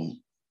actual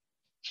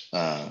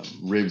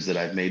ribs that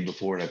I've made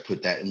before, and I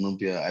put that in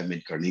lumpia. I've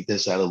made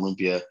carnitas out of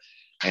lumpia,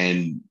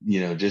 and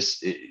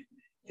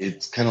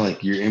it's kind of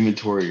like your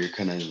inventory. You're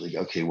kind of like,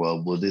 okay,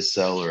 well, will this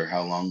sell, or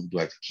how long do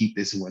I have to keep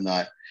this and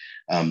whatnot?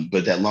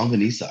 But that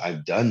longanisa,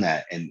 I've done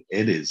that, and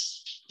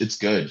it's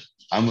good.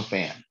 I'm a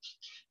fan.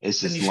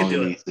 It's just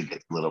longanisa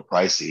gets a little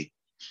pricey.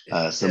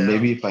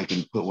 Maybe if I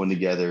can put one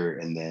together,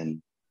 and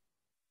then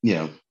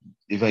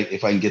if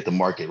I can get the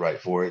market right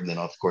for it, and then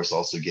of course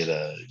also get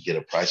a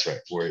price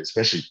right for it,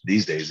 especially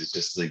these days, it's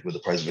just like with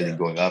the price of everything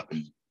going up,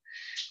 and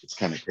it's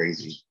kind of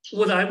crazy.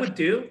 What I would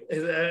do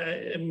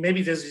is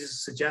maybe this is a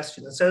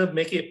suggestion, instead of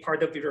making it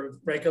part of your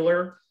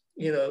regular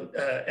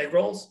egg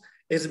rolls,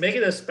 is make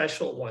it a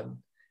special one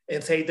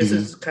and say this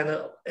is kind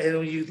of,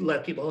 and you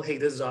let people know, hey,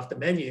 this is off the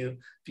menu.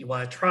 If you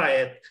want to try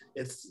it,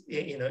 it's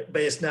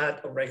but it's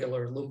not a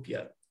regular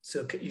lumpia.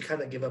 So you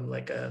kind of give them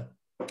like a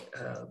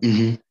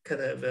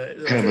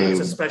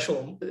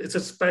it's a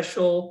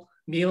special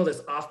meal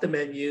that's off the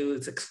menu.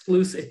 It's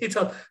exclusive. You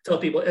tell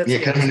people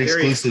it's kind of an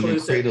exclusive.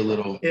 You create a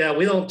little. Yeah,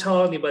 we don't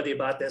tell anybody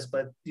about this,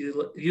 but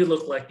you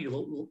look like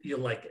you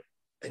like it,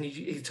 and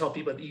you tell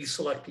people, you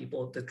select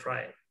people to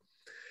try it.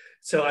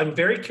 So I'm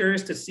very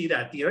curious to see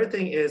that. The other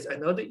thing is, I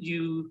know that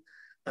you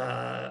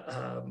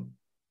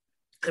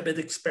I've been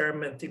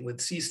experimenting with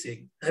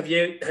sisig. Have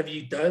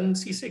you done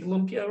sisig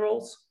lumpia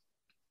rolls?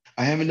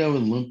 I haven't done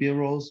with lumpia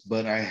rolls,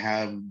 but I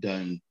have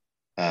done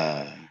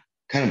uh,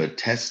 kind of a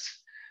test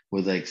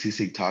with like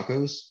sisig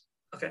tacos,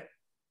 Okay.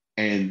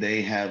 and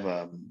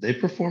they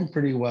perform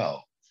pretty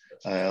well.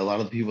 A lot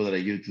of the people that I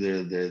give it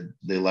to,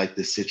 they like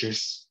the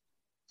citrus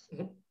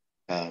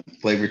Mhm.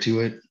 flavor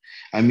to it.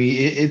 I mean,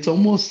 it's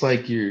almost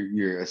like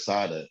your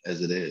asada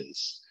as it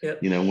is.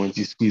 Yep. You know, once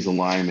you squeeze a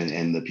lime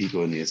and the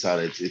pico in the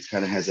asada, it's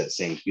kind of has that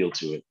same feel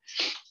to it.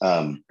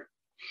 Um,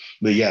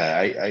 but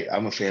yeah,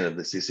 I'm a fan of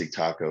the sisig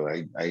taco.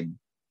 I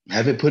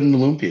haven't put in the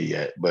lumpia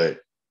yet, but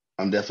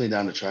I'm definitely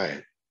down to try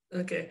it.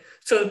 Okay.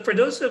 So for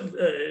those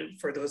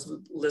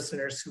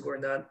listeners who are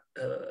not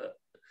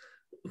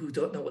who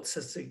don't know what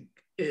sisig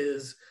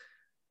is,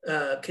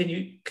 can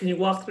you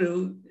walk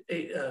through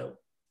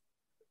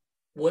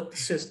what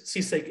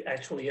sisig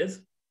actually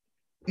is?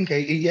 Okay,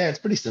 yeah, it's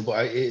pretty simple.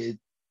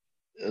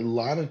 A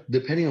lot of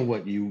depending on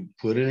what you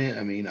put in it.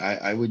 I mean,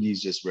 I would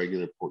use just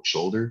regular pork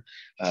shoulder.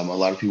 A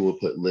lot of people would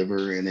put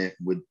liver in it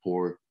with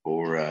pork,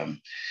 or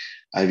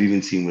I've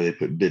even seen where they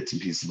put bits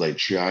and pieces like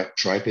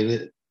tripe in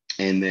it,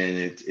 and then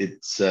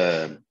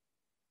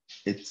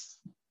it's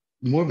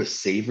more of a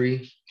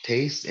savory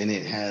taste, and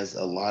it has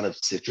a lot of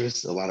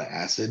citrus, a lot of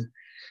acid,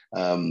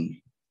 um,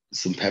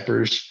 some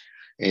peppers,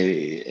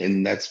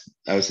 and that's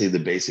I would say the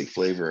basic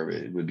flavor of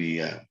it would be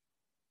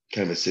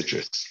kind of a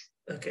citrus.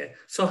 Okay.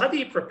 So how do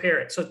you prepare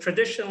it? So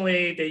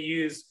traditionally they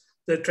use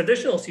the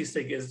traditional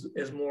sisig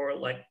is more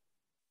like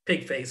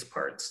pig face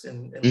parts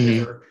and Mhm.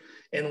 liver,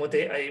 and what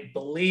I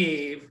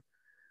believe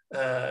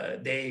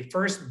they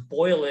first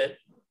boil it,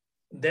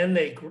 then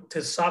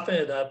to soften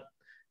it up,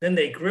 then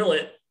they grill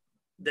it,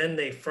 then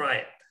they fry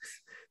it.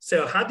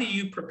 So how do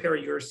you prepare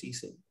your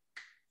sisig?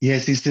 Yeah,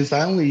 see, since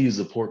I only use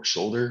a pork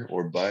shoulder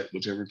or butt,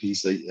 whichever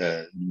piece,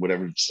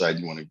 whatever side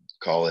you want to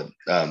call it,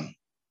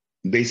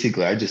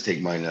 basically I just take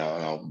mine out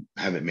and I'll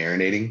have it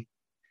marinating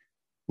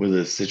with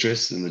the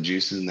citrus and the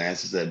juices and the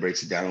acids that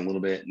breaks it down a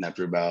little bit. And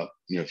after about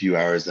a few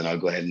hours, then I'll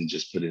go ahead and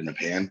just put it in a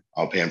pan.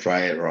 I'll pan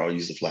fry it, or I'll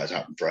use the flat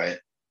top and fry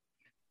it.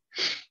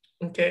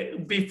 Okay.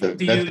 Before So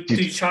that's the do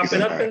two you chop ways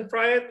it I up fry it. and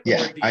fry it?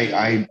 Yeah, Or do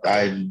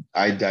you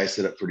I dice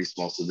it up pretty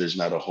small, so there's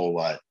not a whole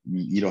lot.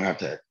 You don't have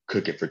to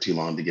cook it for too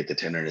long to get the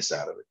tenderness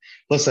out of it.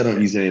 Plus, I don't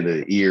Okay. use any of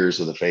the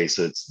ears or the face,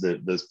 so it's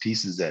those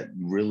pieces that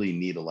really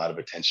need a lot of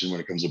attention when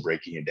it comes to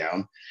breaking it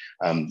down.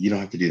 You don't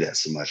have to do that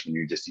so much when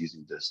you're just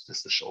using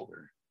just the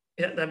shoulder.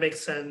 Yeah, that makes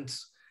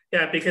sense.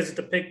 Yeah, because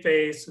the pig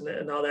face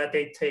and all that,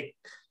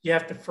 you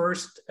have to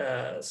first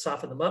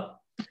soften them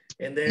up,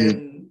 and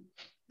then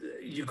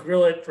you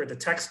grill it for the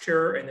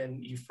texture, and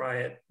then you fry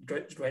it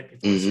right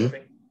before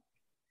serving.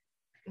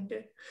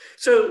 Okay,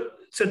 so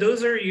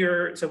those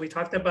are so we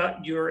talked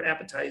about your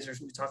appetizers,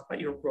 we talked about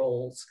your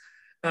rolls.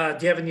 Do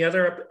you have any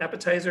other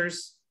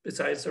appetizers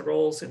besides the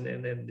rolls and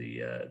then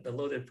the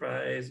loaded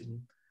fries?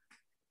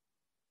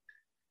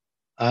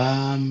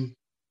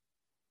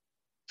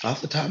 Off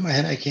the top of my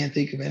head, I can't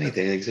think of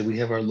anything. Like I said, we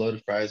have our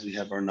loaded fries, we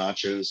have our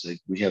nachos, like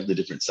we have the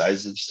different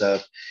sizes of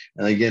stuff.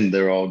 And again,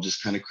 they're all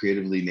just kind of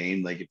creatively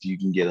named. Like if you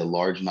can get a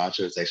large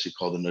nacho, it's actually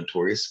called the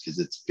Notorious because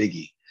it's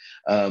biggie.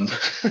 Um,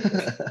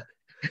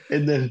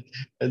 and then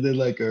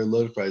like our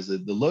loaded fries, the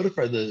loaded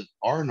fry, the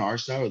R&R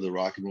style or the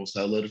rock and roll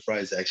style loaded fry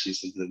is actually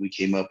something that we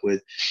came up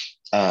with.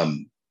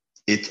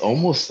 It's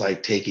almost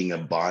like taking a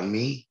banh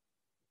mi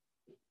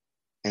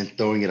and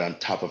throwing it on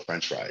top of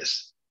French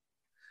fries.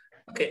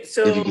 Okay, If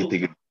you can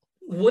think of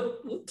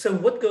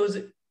what goes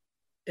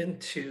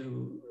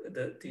into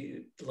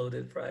the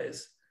loaded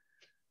fries?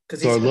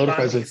 Because So our these are loaded banh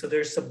fries mi, are so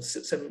there's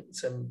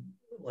some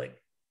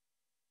like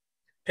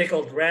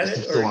pickled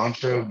radish or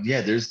cilantro.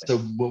 Yeah, so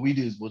what we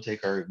do is we'll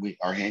take our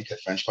hand cut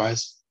French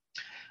fries.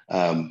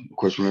 Of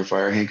course, we're gonna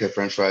fry our hand cut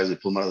French fries. We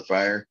pull them out of the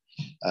fryer.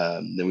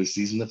 Then we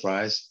season the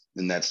fries,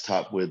 and that's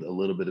topped with a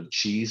little bit of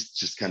cheese,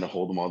 just kind of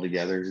hold them all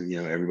together.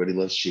 Everybody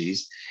loves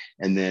cheese,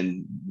 and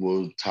then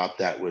we'll top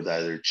that with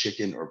either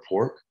chicken or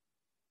pork.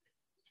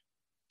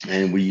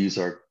 And we use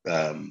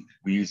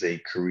a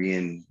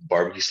Korean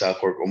barbecue style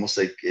pork, almost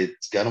like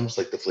it's got almost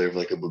like the flavor of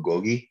like a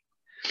bulgogi.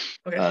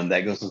 okay.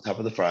 That goes on top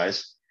of the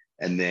fries,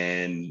 and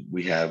then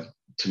we have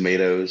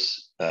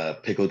tomatoes,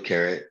 pickled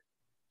carrot,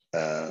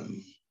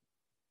 and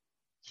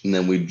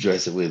then we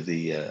dress it with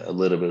a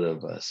little bit of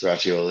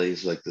sriracha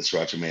olives, like the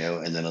sriracha mayo,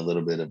 and then a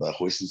little bit of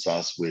hoisin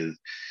sauce with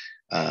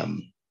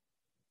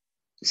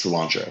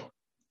cilantro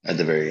at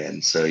the very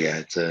end. So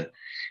yeah,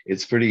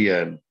 it's pretty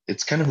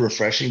it's kind of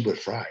refreshing but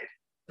fried.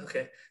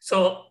 Okay,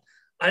 so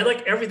I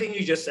like everything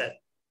you just said.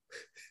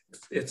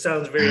 It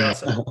sounds very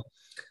awesome.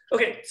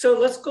 Okay, so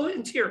let's go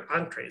into your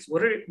entrees.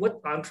 What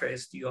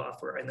entrees do you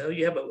offer? I know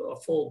you have a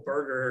full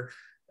burger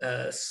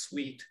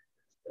suite.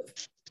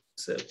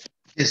 So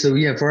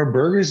yeah, for our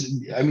burgers,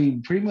 I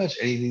mean, pretty much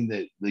anything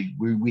that like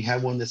we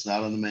have one that's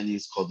not on the menu.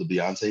 It's called the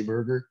Beyonce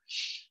burger.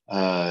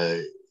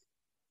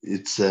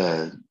 It's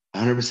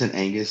 100%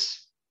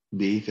 Angus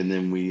beef, and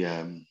then we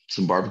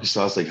some barbecue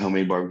sauce, like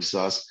homemade barbecue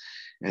sauce,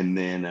 and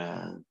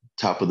then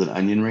top with an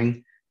onion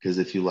ring, because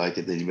if you like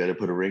it, then you better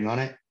put a ring on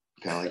it.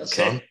 kind of like the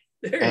Okay. song.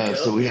 There you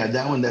go. So we have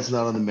that one that's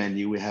not on the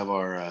menu. We have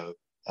our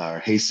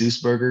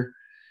Jesus burger.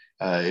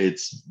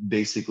 It's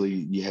basically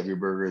you have your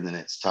burger and then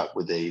it's topped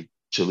with a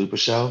chalupa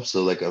shell,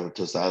 so like a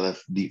tostada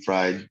deep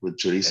fried with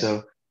chorizo,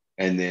 Okay.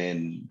 and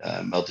then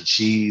melted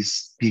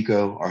cheese,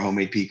 pico, our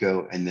homemade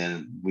pico, and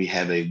then we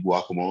have a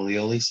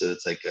guacamole. So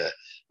it's like a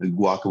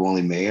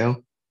guacamole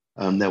mayo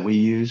that we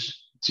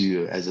use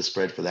to as a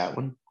spread for that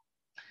one,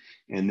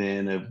 and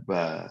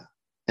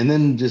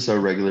then just our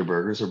regular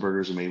burgers. Our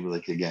burgers are made with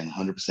like again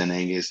 100%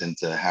 Angus, and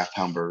it's a half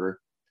pound burger.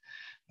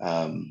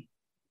 Um,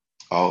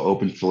 all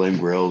open flame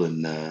grilled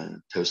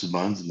and toasted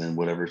buns, and then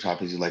whatever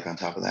toppings you like on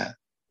top of that.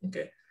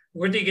 Okay.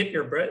 Where do you get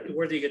your bread?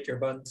 Where do you get your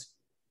buns?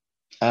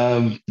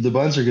 The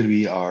buns are going to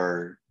be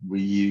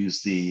we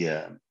use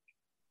the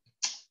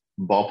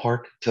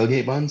ballpark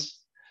tailgate buns.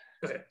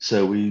 Okay.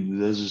 So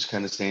those are just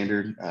kind of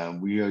standard.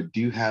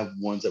 Do have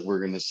ones that we're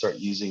going to start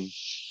using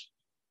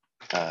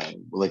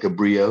like a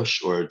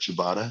brioche or a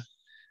ciabatta,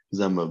 because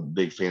I'm a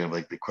big fan of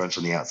like the crunch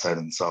on the outside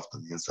and the soft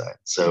on the inside.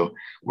 So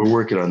we're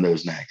working on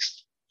those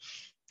next.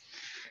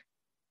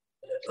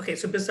 Okay,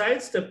 so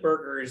besides the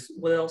burgers,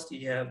 what else do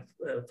you have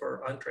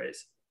for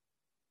entrees?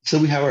 So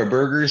we have our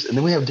burgers, and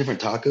then we have different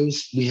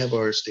tacos. We have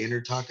our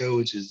standard taco,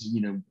 which is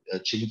a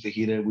chicken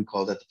fajita. We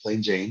call that the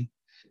plain Jane.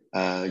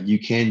 You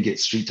can get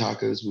street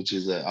tacos, which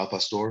is al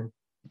pastor,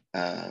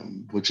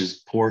 which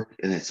is pork,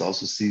 and it's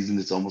also seasoned.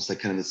 It's almost like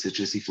kind of a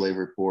citrusy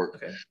flavored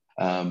pork. Okay.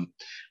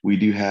 We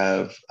do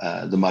have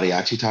the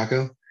mariachi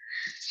taco.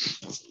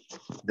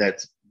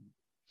 That's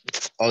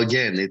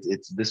again,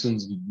 it's this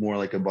one's more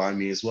like a banh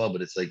mi as well,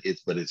 but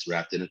it's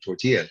wrapped in a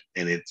tortilla,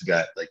 and it's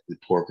got like the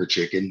pork or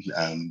chicken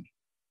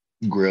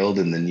grilled,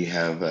 and then you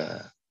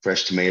have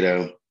fresh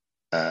tomato,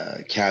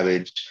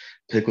 cabbage,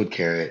 pickled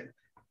carrot,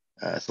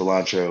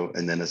 cilantro,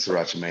 and then a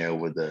sriracha mayo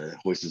with the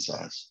hoisin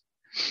sauce.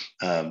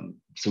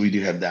 So we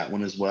do have that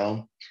one as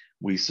well.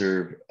 We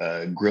serve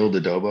grilled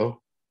adobo,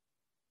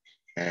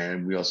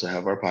 and we also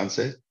have our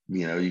panse.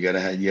 You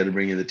gotta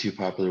bring in the two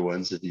popular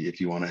ones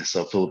if you want to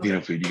sell Filipino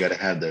food. You gotta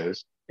have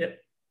those. Yep.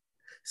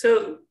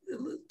 So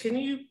can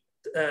you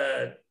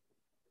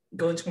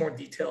go into more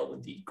detail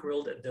with the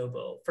grilled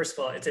adobo? First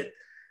of all, is it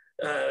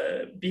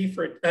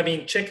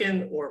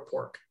chicken or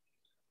pork?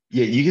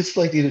 Yeah, you can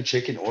select either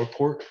chicken or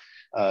pork.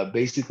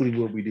 Basically,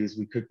 what we do is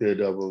we cook the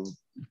adobo,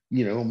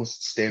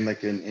 almost stand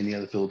like any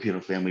other Filipino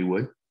family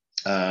would.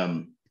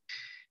 And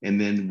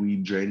then we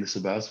drain the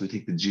sabaw, so we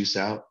take the juice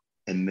out,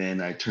 and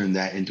then I turn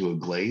that into a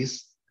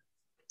glaze.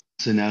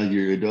 So now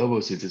your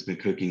adobo, since it's been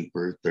cooking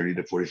for 30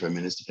 to 45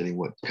 minutes, depending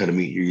what kind of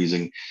meat you're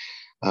using,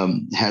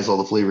 has all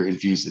the flavor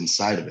infused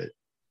inside of it.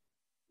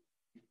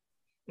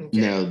 Okay.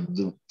 Now,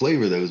 the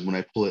flavor, though, is when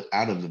I pull it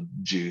out of the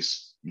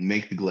juice,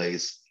 make the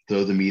glaze,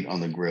 throw the meat on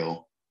the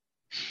grill,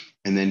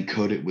 and then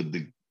coat it with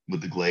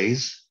the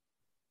glaze,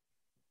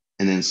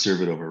 and then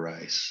serve it over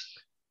rice.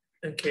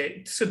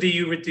 Okay. So do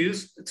you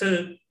reduce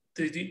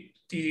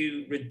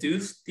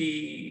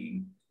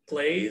the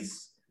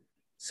glaze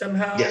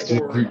somehow? Yes.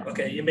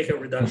 Okay, you make a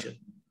reduction.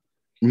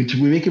 We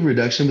make a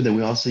reduction, but then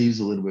we also use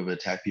a little bit of a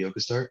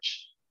tapioca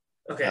starch.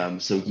 Okay.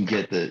 So we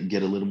can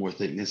get a little more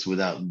thickness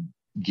without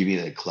giving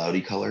it a cloudy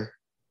color.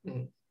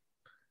 Mm.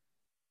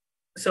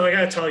 So I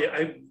gotta tell you,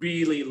 I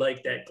really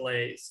like that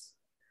glaze.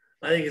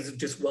 I think it's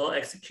just well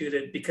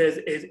executed because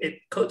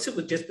it coats it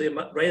with just the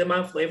right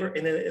amount of flavor.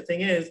 And then the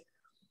thing is,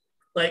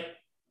 like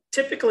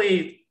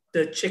typically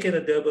the chicken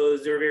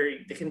adobos,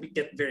 they can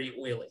get very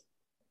oily,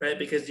 right?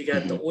 Because you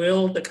got the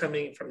oil that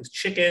coming from the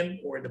chicken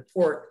or the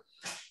pork,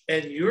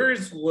 and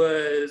yours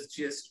was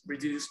just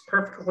reduced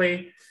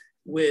perfectly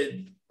with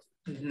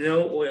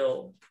no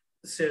oil.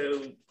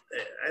 So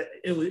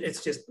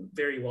it's just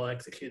very well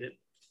executed.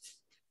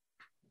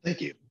 Thank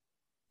you.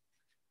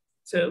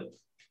 So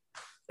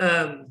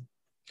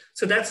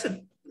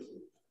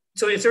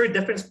so is there a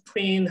difference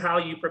between how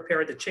you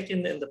prepare the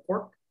chicken and the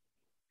pork?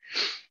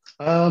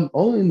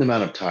 Only in the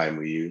amount of time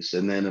we use,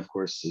 and then of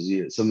course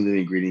some of the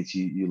ingredients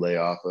you lay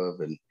off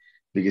of, and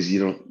because you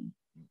don't,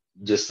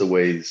 just the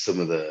way some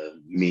of the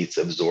meats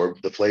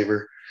absorb the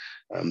flavor.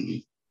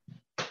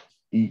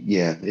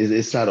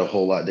 It's not a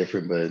whole lot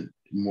different, but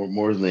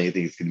more than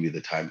anything, it's going to be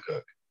the time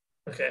cook.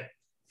 Okay,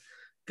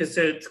 because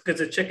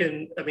the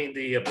chicken,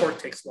 the pork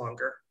takes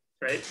longer,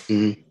 right?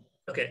 Mm-hmm.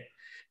 Okay,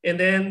 and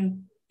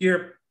then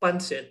your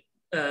pancit.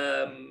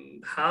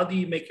 How do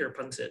you make your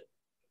pancit?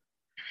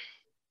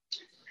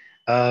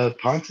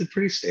 Pancit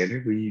pretty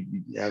standard. We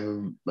have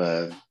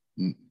a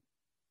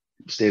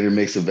standard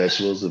mix of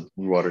vegetables, of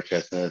water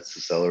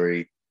chestnuts,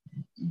 celery,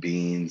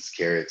 beans,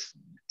 carrots,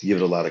 to give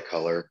it a lot of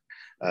color.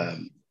 Of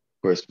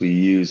course, we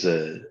use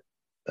the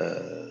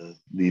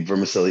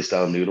vermicelli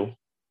style noodle,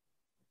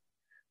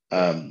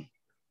 and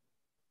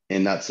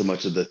not so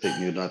much of the thick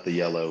noodle, not the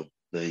yellow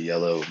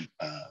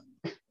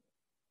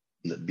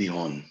the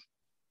bihon.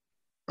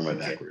 Or my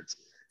backwards.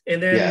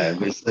 And then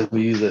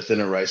we use a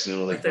thinner rice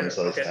noodle like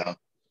vermicelli style.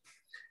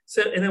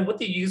 So, and then what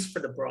do you use for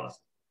the broth?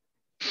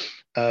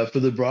 For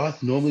the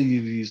broth, normally you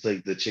use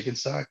like the chicken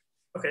stock.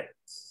 Okay,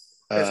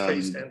 that's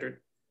pretty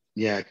standard.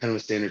 Yeah, kind of a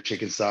standard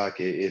chicken stock.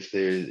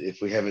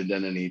 If we haven't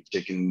done any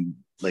chicken,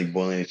 like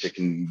boiling a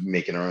chicken,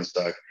 making our own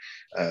stock,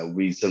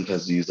 we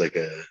sometimes use like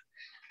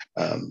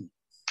um,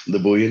 the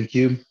bouillon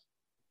cube.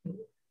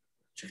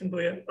 Chicken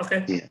bouillon.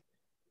 Okay. Yeah.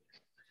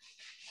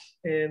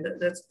 And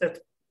that's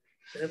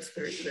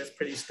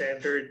pretty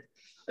standard.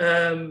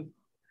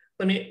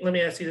 Let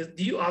me ask you this: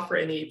 do you offer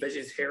any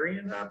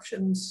vegetarian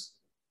options?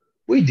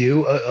 We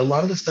do a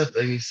lot of the stuff.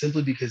 I mean,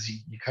 simply because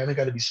you kind of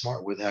got to be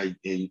smart with how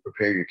you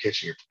prepare your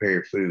kitchen, you prepare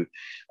your food.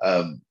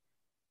 Um,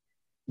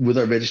 with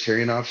our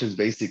vegetarian options,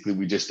 basically,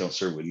 we just don't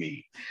serve with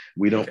meat.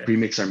 We don't Okay.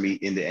 premix our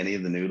meat into any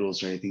of the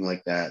noodles or anything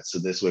like that. So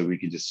this way, we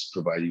can just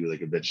provide you with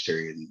like a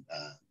vegetarian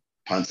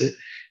pancit.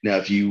 Now,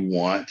 if you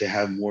want to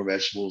have more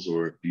vegetables,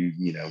 or if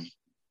you know,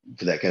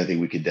 for that kind of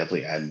thing, we could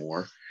definitely add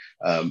more.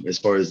 As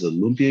far as the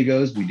lumpia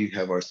goes, we do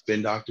have our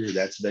spin doctor.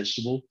 That's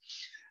vegetable.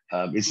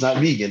 It's not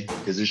vegan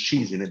because there's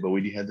cheese in it, but we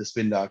do have the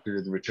Spin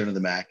Doctor, the Return of the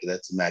Mac.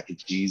 That's the mac and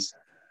cheese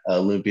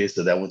lumpia.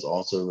 So that one's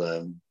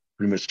also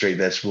pretty much straight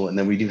vegetable. And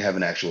then we do have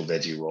an actual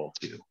veggie roll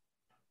too.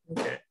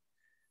 Okay.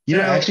 You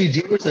know, Now, actually,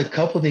 there was a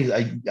couple of things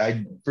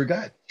I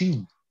forgot.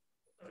 Two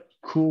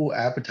cool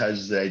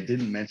appetizers that I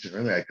didn't mention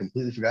earlier. I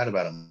completely forgot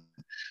about them.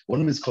 One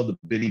of them is called the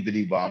Bitty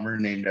Bitty Bomber,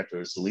 named after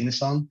a Selena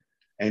song.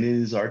 And it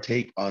is our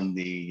take on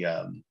the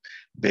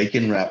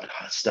bacon wrapped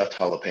stuffed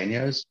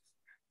jalapenos.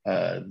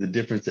 The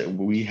difference that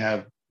we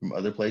have from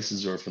other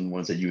places or from the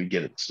ones that you would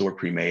get at the store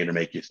pre-made or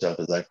make yourself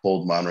is I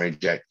fold Monterey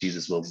Jack cheese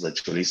as well as like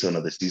chorizo and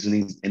other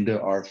seasonings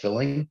into our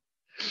filling.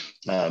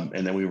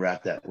 And then we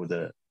wrap that with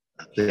a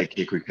thick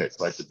hickory cut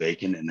slice of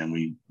bacon, and then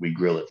we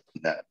grill it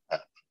from that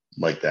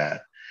like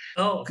that.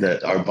 oh, okay.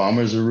 That our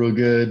bombers are real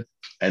good.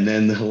 And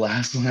then the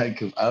last one, I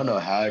don't know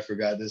how I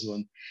forgot this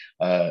one.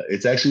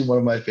 It's actually one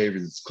of my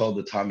favorites. It's called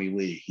the Tommy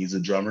Lee. He's a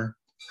drummer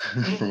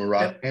from a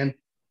rock band.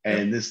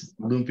 And this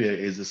lumpia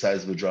is the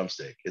size of a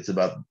drumstick. It's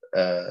about,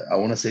 I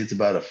want to say it's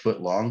about a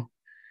foot long.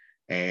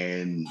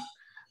 And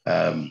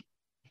I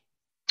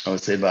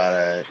would say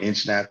about 1.5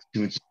 inches,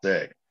 2 inches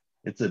thick.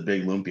 It's a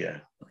big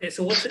lumpia. Okay,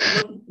 so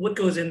what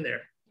goes in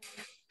there?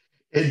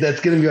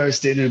 That's going to be our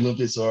standard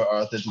lumpia, so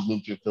our authentic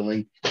lumpia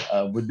filling.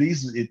 With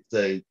these, it's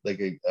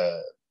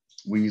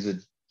we use a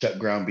chuck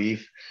ground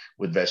beef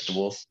with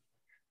vegetables.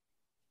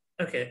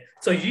 Okay,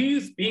 so you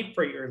use beef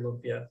for your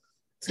lumpia.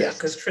 Yes.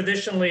 Because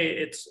traditionally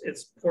it's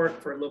pork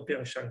for lumpia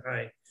in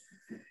Shanghai.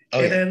 Oh,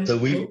 and yeah. then, So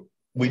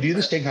we do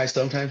the Shanghai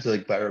sometimes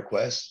like by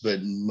request, but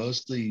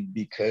mostly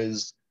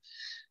because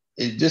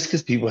just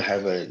because people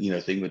have a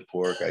thing with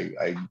pork,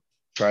 I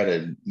try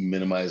to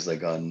minimize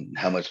like on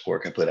how much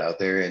pork I put out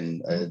there,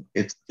 and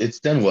it's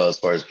done well as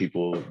far as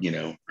people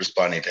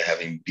responding to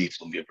having beef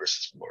lumpia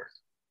versus pork.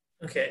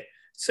 Okay,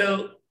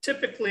 so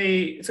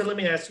typically, let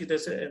me ask you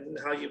this: and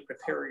how you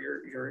prepare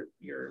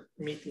your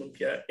meat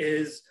lumpia,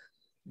 is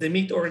the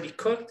meat already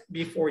cooked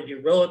before you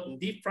roll it and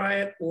deep fry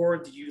it, or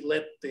do you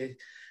let the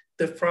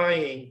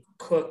frying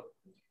cook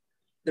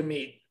the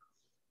meat?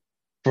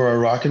 For our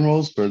rock and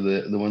rolls, for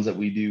the ones that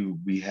we do,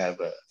 we have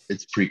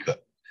it's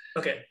pre-cooked.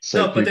 Okay.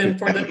 So no, but then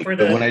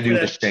when I do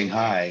the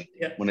Shanghai,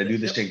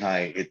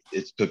 Shanghai,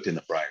 it's cooked in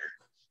the fryer.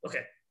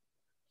 Okay.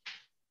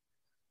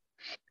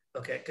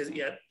 Okay, because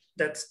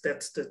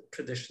that's the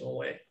traditional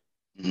way.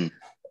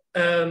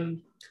 Mm-hmm.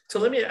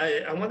 So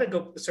I want to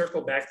go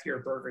circle back to your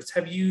burgers.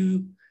 Have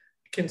you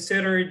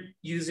considered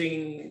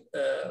using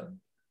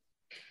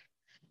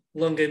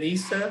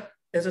longanisa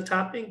as a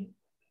topping?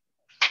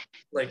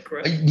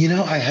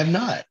 I have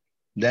not.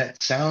 That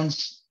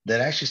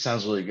actually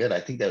sounds really good. I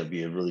think that would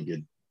be a really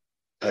good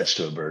touch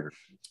to a burger.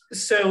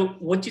 So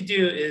what you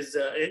do is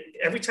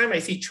every time I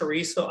see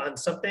chorizo on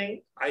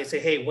something, I say,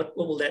 hey, what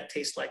will that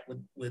taste like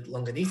with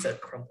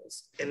longanisa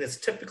crumbles? And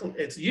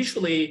it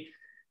usually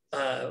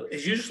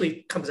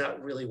comes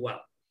out really well.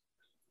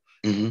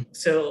 Mm-hmm.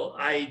 So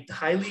I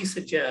highly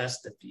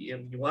suggest if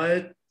you want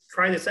to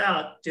try this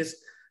out, just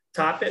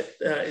top it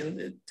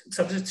and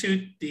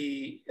substitute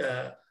the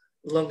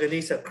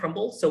longanisa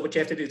crumble. So what you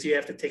have to do is you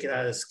have to take it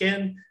out of the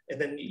skin,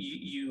 and then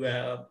you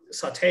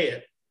saute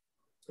it,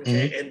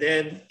 okay, mm-hmm. and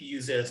then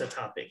use it as a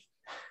topping.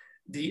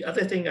 The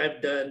other thing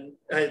I've done,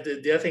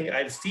 the other thing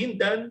I've seen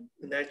done,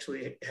 and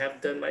actually have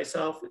done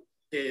myself,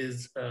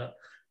 is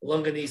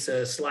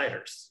longanisa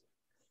sliders.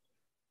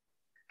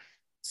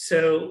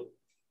 So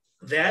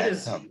that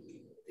is,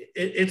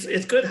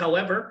 it's good.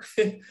 However,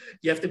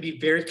 you have to be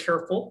very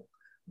careful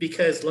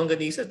because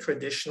longanisa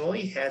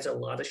traditionally has a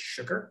lot of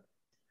sugar.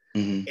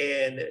 Mm-hmm.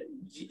 And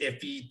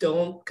if you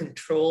don't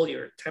control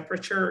your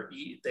temperature,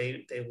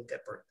 they will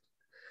get burnt.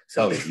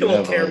 So they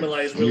will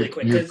caramelize really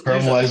quick. Your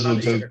caramelize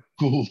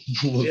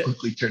will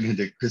quickly turn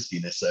into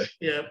crispiness. So.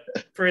 Yeah,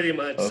 pretty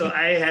much. Okay. So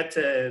I had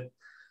to,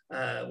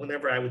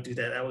 whenever I would do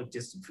that, I would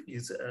just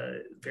use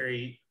a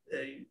very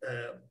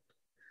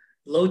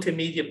low to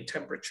medium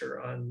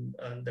temperature on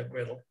the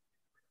griddle.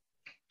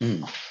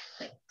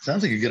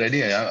 Sounds like a good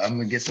idea. I'm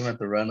gonna get some at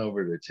the run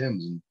over to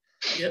Tim's.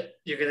 Yep,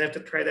 you're gonna have to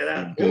try that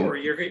out, or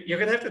you're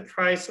gonna have to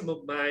try some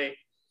of I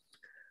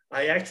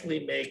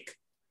actually make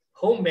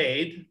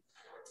homemade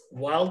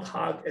wild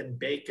hog and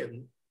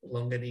bacon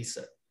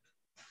longanisa.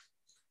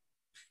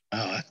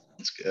 Oh,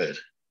 that's good.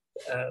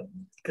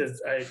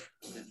 Because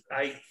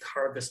I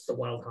harvest the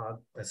wild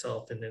hog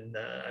myself, and then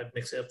I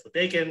mix it up with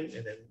bacon,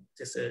 and then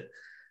just a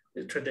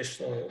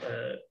traditional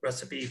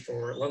recipe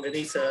for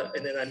longanisa,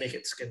 and then I make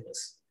it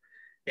skinless.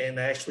 And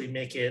I actually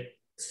make it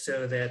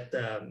so that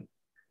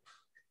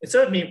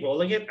instead of me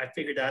rolling it, I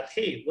figured out,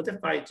 hey, what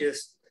if I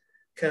just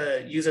kind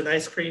of use an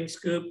ice cream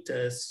scoop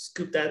to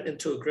scoop that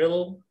into a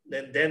griddle,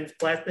 and then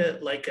flatten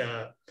it like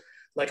a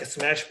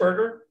smash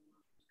burger,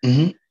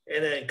 Mm-hmm.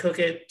 and then cook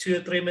it 2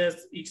 to 3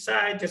 minutes each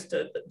side, just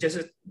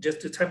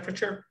to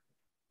temperature.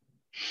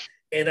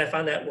 And I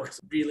found that works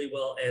really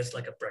well as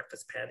like a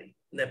breakfast patty.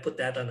 And I put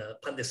that on a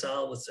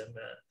pandesal with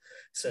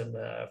some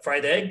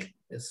fried egg.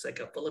 It's like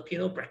a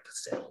Filipino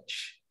breakfast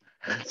sandwich.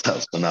 That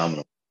sounds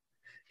phenomenal.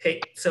 Hey,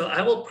 so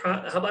I will.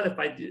 How about if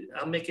I do?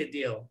 I'll make a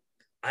deal.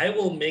 I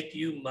will make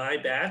you my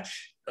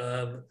batch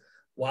of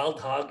wild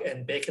hog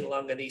and bacon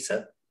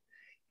longanisa,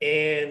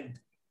 and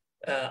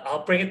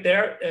I'll bring it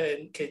there.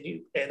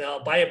 And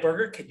I'll buy a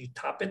burger. Can you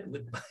top it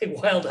with my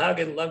wild hog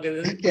and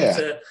longanisa?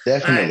 Yeah,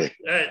 definitely.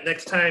 All right,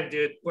 next time,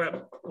 dude.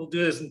 We'll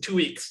do this in 2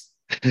 weeks.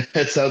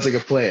 That sounds like a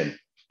plan.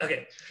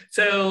 Okay.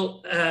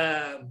 So,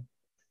 all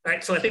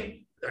right. So I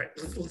think. All right,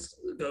 let's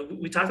go.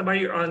 We talked about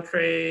your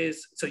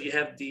entrees. So you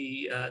have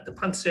the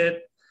pancit,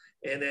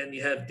 and then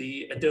you have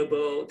the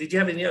adobo. Did you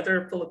have any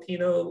other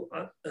Filipino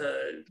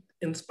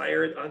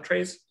inspired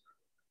entrees?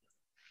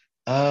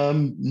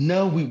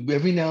 No, we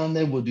every now and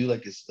then we'll do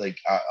like it's like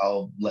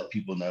I'll let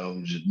people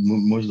know just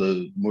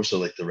more so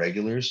like the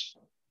regulars.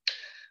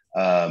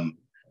 Um,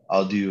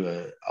 I'll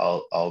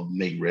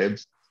make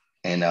ribs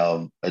and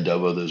I'll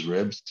adobo those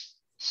ribs.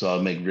 So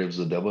I'll make ribs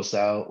adobo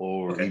style,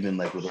 or Okay. even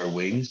like with our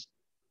wings.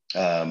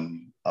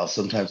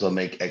 I'll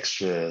make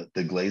extra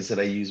the glaze that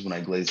I use when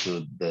I glaze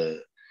Mhm.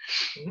 the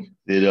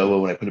adobo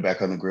when I put it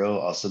back on the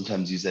grill. I'll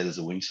sometimes use that as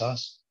a wing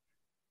sauce.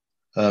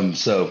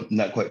 So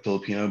not quite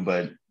Filipino,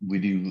 but we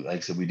do, like I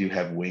said, we do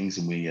have wings,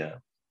 and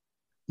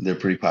they're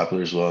pretty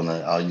popular as well. And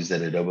I'll use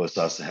that adobo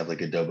sauce to have like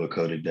adobo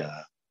coated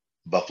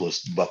buffalo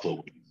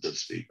wings, so to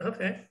speak.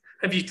 Okay.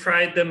 Have you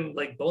tried them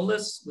like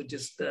boneless with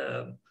just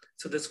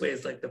so this way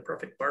it's like the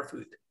perfect bar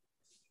food?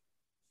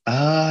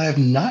 I have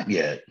not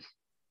yet.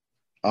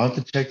 I'll have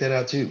to check that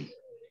out too.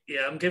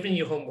 Yeah, I'm giving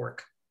you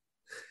homework.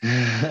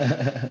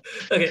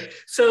 Okay,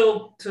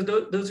 so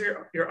those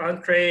are your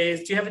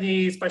entrees. Do you have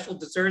any special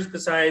desserts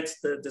besides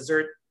the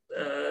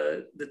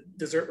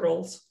dessert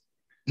rolls?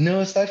 No,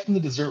 aside from the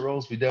dessert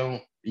rolls, we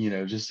don't,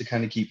 just to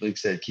kind of keep, like I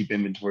said, keep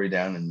inventory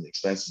down and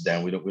expenses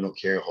down. We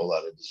don't carry a whole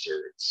lot of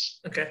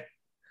desserts. Okay,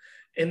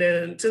 and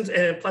then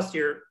and plus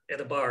you're at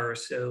a bar,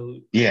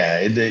 so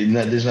Yeah,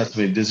 there's not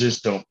so many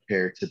desserts don't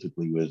pair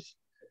typically with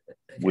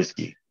okay.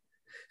 whiskey.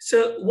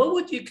 So what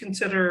would you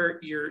consider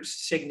your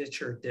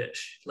signature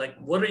dish? Like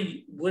what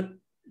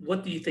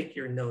do you think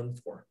you're known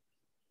for?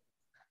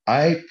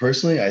 I think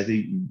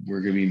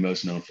we're gonna be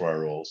most known for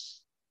our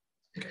rolls.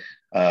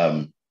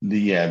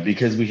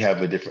 Because we have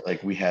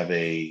we have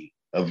a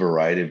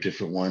variety of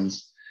different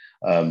ones.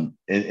 And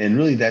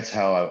really that's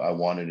how I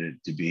wanted it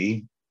to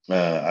be.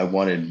 I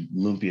wanted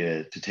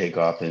lumpia to take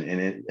off, and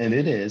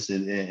it is,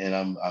 and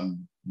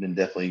I'm been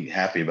definitely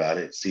happy about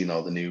it, seeing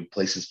all the new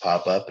places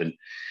pop up,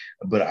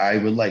 but I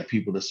would like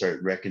people to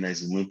start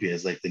recognizing lumpia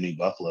as like the new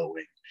buffalo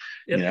wing.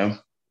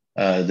 Yep.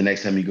 The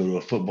next time you go to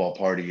a football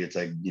party, it's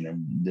like,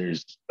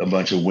 there's a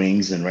bunch of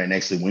wings, and right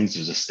next to the wings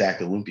there's a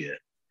stack of lumpia,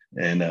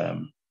 and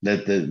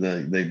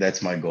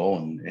that's my goal,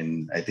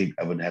 and I think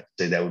I would have to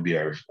say that would be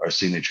our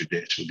signature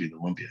dish would be the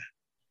lumpia.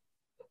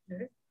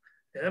 Okay.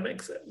 Yeah, that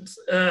makes sense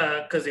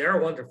because they are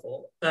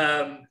wonderful.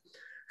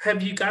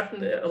 Have you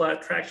gotten a lot of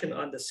traction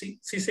on the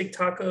sisig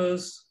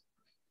tacos?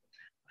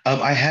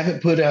 I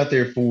haven't put it out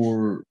there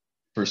for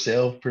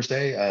sale per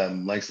se.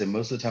 Like I said,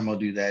 most of the time I'll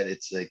do that.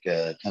 It's like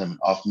a kind of an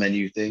off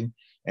menu thing,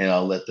 and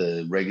I'll let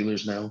the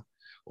regulars know,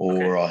 or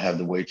Okay. I'll have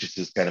the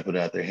waitresses kind of put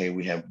out there, hey,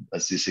 we have a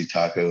sisig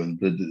taco. And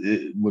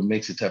what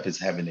makes it tough is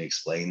having to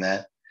explain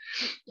that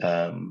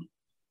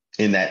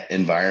in that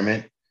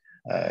environment,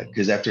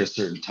 because after a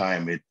certain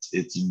time,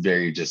 it's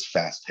very just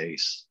fast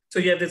paced. So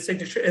you have the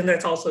signature, and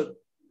that's also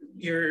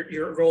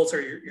your rolls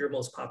are your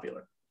most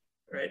popular,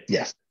 right?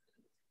 Yes.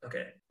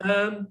 Okay.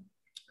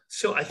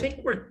 So I think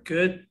we're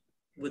good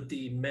with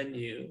the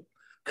menu.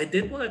 I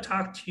did want to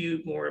talk to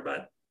you more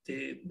about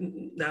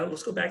now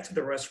let's go back to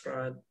the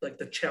restaurant, like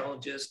the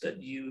challenges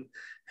that you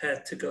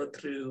had to go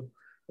through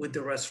with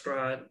the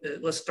restaurant.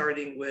 Let's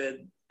starting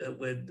with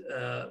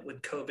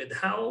COVID.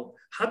 How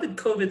did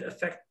COVID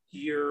affect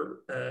your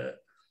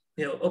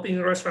opening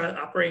a restaurant,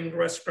 operating a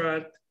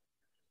restaurant?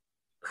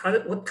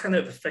 What kind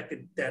of effect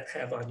did that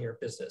have on your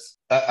business?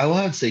 I will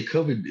have to say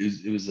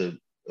COVID was a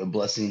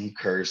blessing,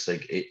 curse.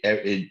 Like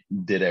it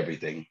did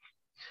everything.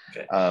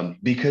 Okay.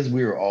 Because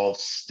we were all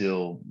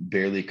still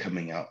barely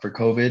coming out for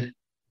COVID.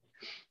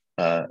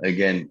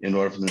 Again, in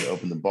order for them to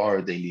open the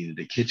bar, they needed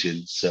a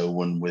kitchen. So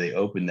when they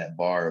opened that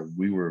bar,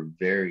 we were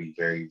very,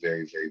 very,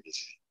 very, very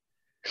busy.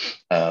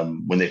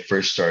 When they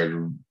first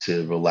started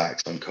to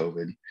relax on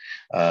COVID.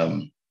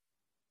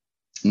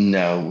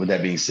 No, with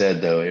that being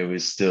said, though, it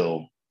was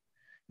still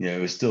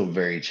it was still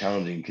very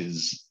challenging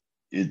because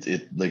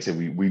it like I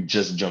said, we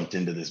just jumped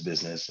into this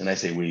business, and I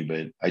say we,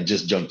 but I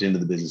just jumped into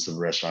the business of a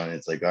restaurant. And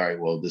it's like, all right,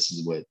 well, this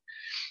is what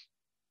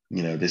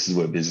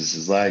business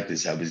is like.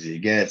 This is how busy it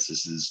gets.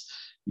 This is,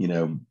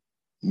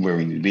 where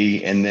we need to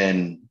be. And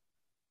then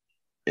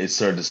it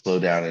started to slow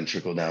down and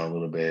trickle down a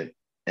little bit.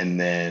 And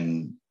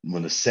then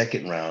when the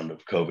second round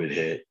of COVID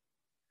hit,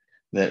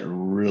 that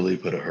really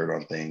put a hurt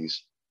on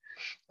things.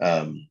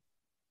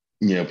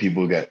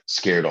 People got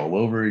scared all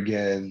over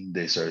again.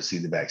 They started to see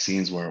the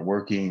vaccines weren't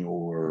working,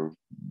 or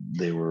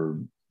they were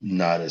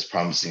not as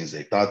promising as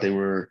they thought they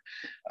were.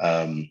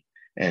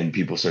 And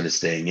people started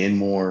staying in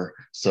more.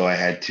 So I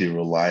had to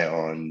rely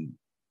on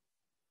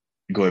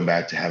going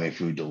back to having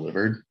food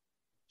delivered.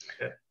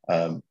 Okay.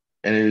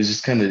 And it was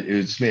just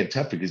made it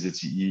tough because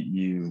it's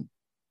you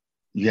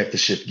have to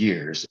shift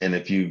gears. And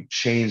if you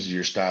change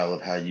your style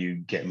of how you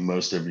get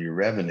most of your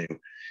revenue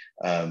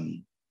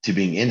to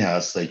being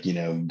in-house, like,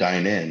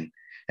 dine in,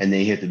 and then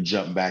you have to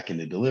jump back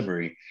into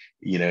delivery,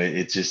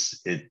 it's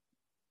just a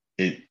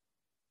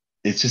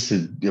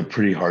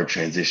pretty hard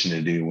transition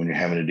to do when you're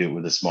having to do it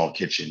with a small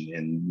kitchen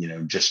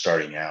and, just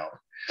starting out.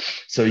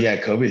 So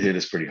yeah, COVID hit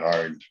us pretty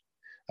hard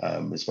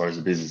as far as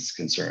the business is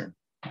concerned.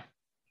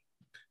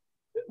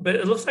 But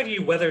it looks like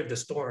you weathered the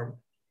storm.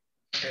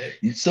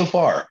 Right? So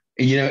far,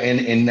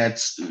 and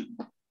that's,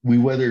 we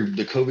weathered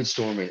the COVID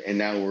storm, and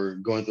now we're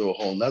going through a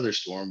whole nother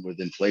storm with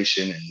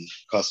inflation and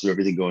cost of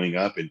everything going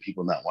up, and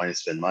people not wanting to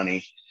spend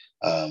money,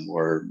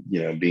 or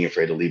being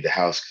afraid to leave the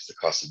house because the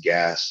cost of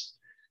gas.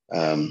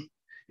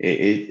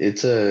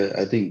 It's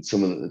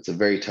a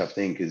very tough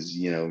thing because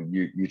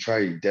you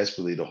try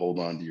desperately to hold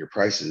on to your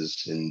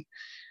prices, and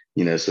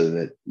so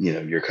that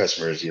your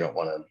customers, you don't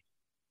want to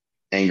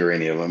anger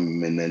any of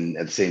them, and then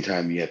at the same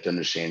time you have to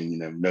understand,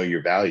 know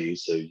your value,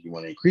 so you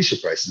want to increase your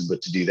prices,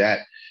 but to do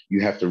that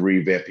you have to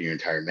revamp your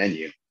entire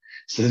menu,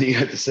 so then you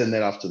have to send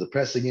that off to the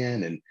press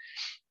again, and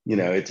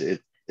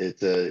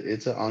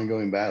it's an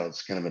ongoing battle.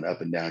 It's kind of an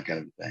up and down kind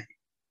of thing.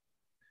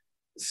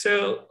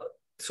 So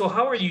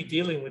how are you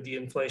dealing with the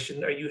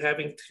inflation? Are you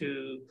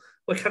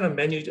what kind of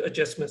menu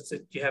adjustments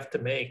that you have to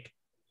make?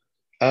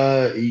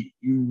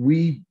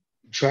 We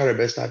tried our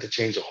best not to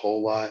change a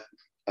whole lot.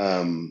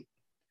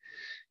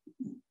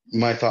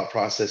 My thought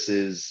process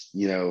is,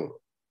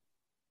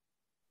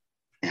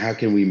 how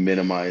can we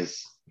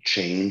minimize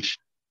change?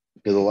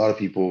 Because a lot of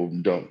people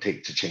don't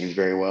take to change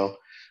very well.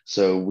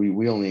 So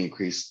we only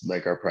increased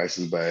like our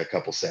prices by a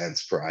couple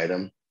cents per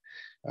item.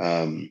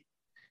 And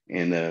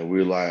we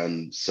rely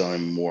on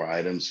selling more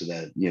items so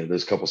that,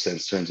 those couple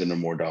cents turns into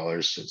more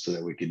dollars, so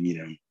that we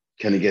can,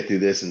 kind of get through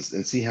this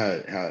and see how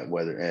it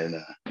weather,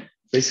 and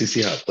basically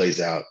see how it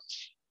plays out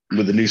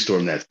with the new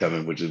storm that's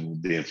coming, which is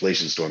the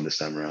inflation storm this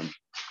time around.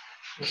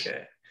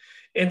 Okay.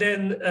 And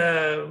then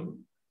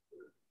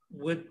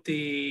with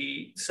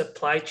the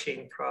supply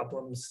chain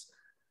problems,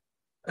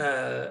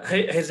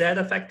 has that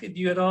affected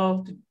you at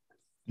all?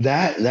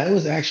 That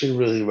was actually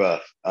really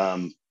rough.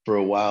 For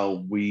a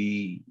while,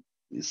 we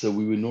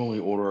would normally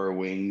order our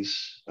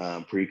wings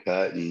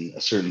pre-cut in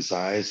a certain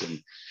size,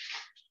 and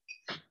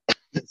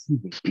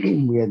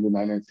we had the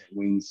 99 cent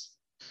wings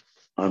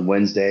on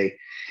Wednesday.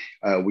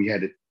 We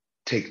had to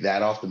take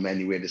that off the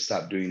menu. We had to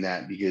stop doing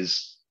that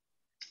because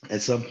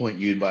at some point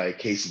you'd buy a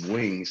case of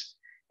wings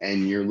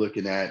and you're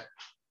looking at,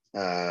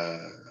 I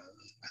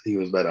think it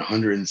was about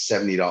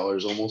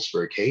 $170 almost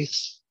for a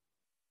case.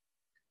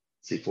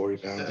 Let's see, 40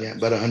 pounds. Yeah,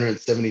 about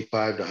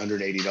 $175 to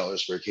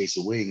 $180 for a case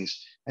of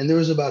wings. And there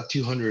was about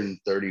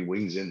 230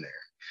 wings in there.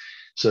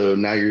 So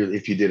now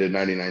if you did a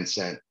 99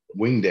 cent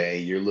wing day,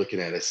 you're looking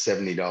at a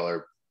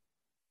 $70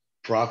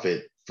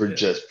 profit for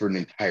an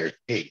entire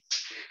case.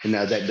 And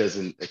now that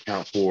doesn't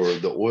account for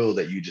the oil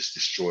that you just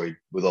destroyed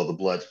with all the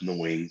blood from the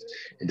wings.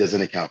 It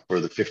doesn't account for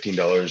the $15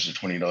 or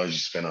 $20 you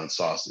spend on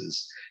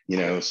sauces,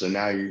 so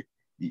now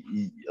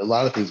a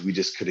lot of things we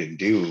just couldn't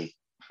do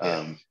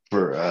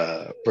for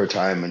a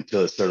time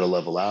until it started to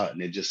level out.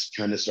 And it just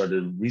kind of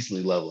started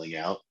recently leveling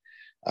out.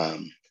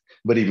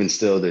 But even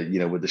still,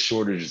 with the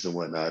shortages and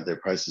whatnot, their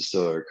prices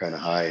still are kind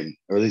of high,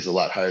 or at least a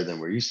lot higher than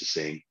we're used to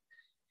seeing.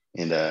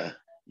 And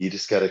you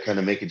just got to kind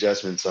of make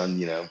adjustments on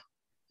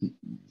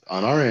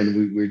our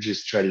end. We're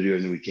just trying to do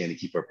everything we can to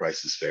keep our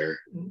prices fair.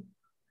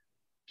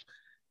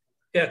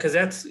 Yeah, because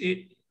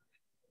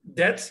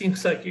that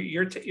seems like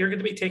you're going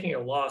to be taking a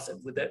loss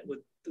with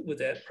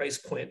that price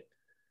point.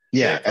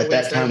 Yeah, at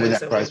that time with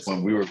that price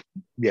point,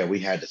 we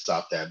had to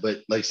stop that. But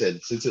like I said,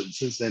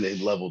 since then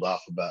it leveled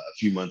off about a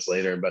few months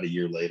later, about a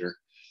year later,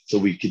 so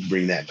we could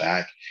bring that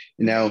back.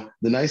 And now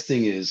the nice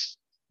thing is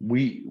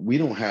we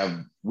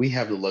have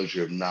the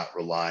luxury of not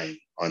relying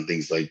on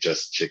things like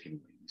just chicken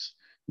wings,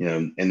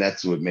 and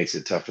that's what makes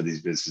it tough for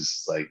these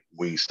businesses like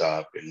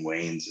Wingstop and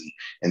Wayne's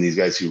and these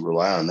guys who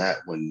rely on that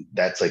when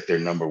that's like their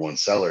number one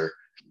seller.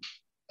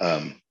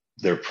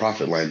 Their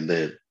profit line,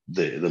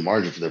 the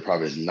margin for their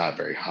profit is not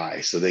very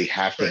high, so they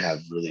have to have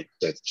really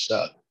expensive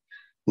stuff.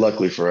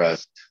 Luckily for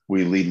us,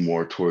 we lean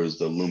more towards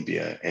the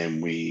lumpia,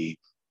 and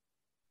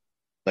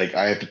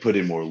I have to put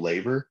in more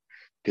labor,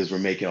 because we're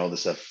making all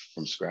this stuff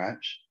from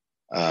scratch.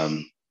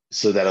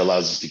 So that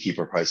allows us to keep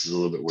our prices a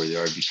little bit where they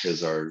are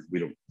because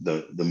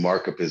the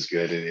markup is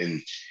good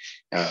and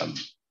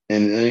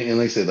like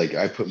I said, like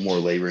I put more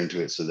labor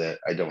into it so that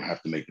I don't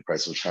have to make the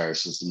price much higher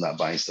since I'm not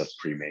buying stuff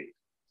pre-made.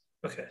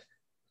 Okay.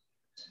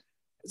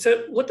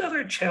 So what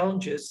other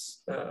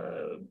challenges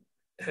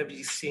have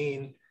you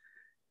seen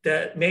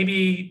that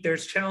maybe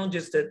there's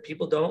challenges that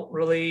people don't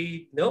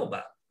really know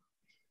about,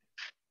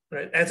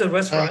 right? As a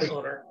restaurant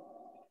owner.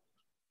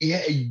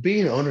 Yeah,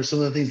 being an owner, some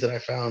of the things that I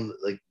found,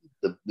 like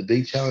the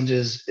big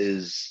challenges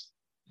is,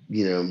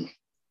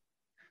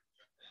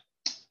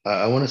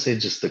 I want to say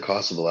just the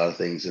cost of a lot of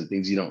things and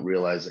things you don't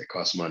realize that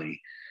cost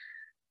money.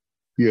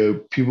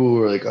 People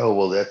were like, oh,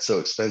 well, that's so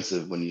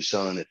expensive when you're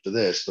selling it for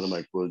this. But I'm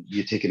like, well,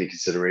 you take into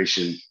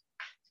consideration,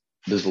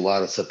 there's a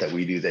lot of stuff that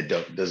we do that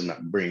does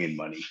not bring in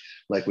money.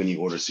 Like when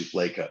you order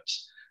souffle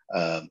cups,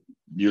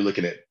 you're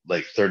looking at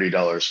like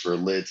 $30 for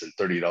lids and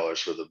 $30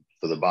 for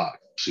the box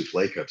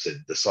souffle cups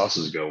that the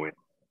sauces go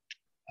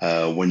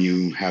in. When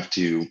you have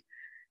to,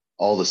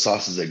 all the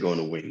sauces that go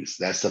into wings,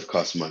 that stuff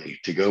costs money.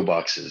 To-go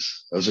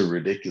boxes, those are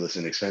ridiculous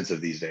and expensive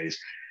these days.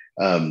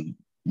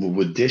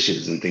 With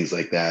dishes and things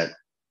like that,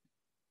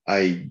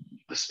 I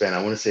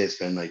want to say I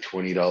spend like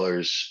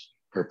 $20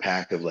 per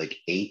pack of like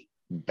 8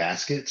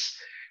 baskets,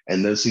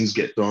 and those things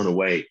get thrown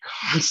away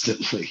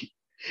constantly.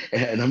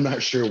 And I'm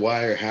not sure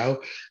why or how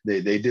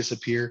they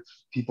disappear.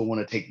 People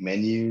want to take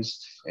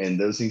menus, and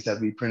those things have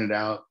to be printed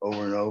out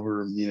over and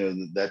over.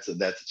 That's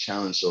a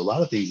challenge. So a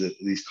lot of things,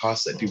 these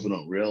costs that people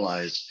don't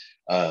realize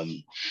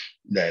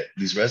that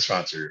these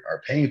restaurants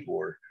are paying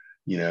for,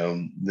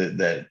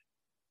 that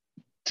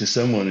to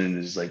someone, and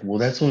is like, well,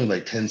 that's only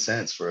like 10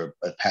 cents for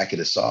a packet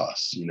of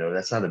sauce.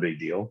 That's not a big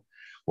deal.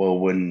 Well,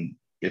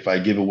 if I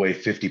give away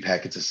 50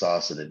 packets of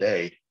sauce in a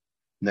day,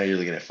 now you're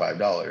looking at $5.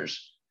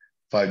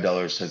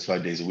 $5 times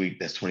 5 days a week,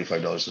 that's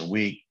 $25 in a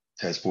week,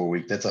 times 4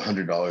 weeks, that's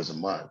 $100 a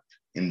month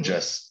in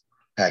just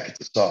packets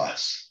of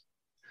sauce.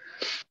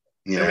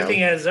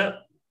 Everything adds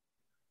up,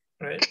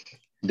 right?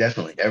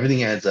 Definitely.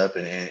 Everything adds up.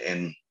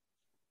 And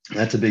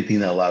that's a big thing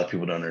that a lot of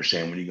people don't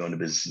understand when you go into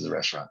business as a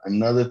restaurant.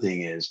 Another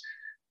thing is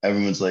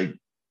everyone's like,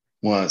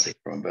 well, I don't say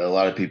everyone, but a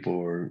lot of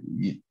people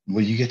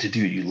you get to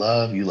do it. You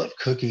love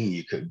cooking,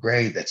 you cook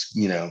great. That's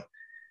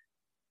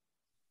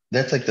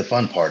like the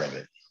fun part of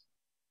it.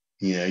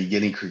 You're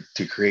getting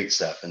to create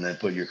stuff and then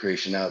put your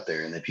creation out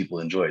there and then people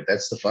enjoy it.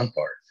 That's the fun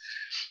part.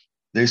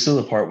 There's still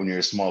a part when you're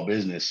a small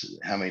business,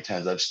 how many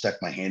times I've stuck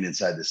my hand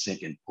inside the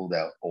sink and pulled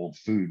out old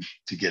food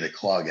to get a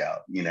clog out,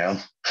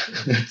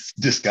 It's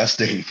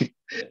disgusting.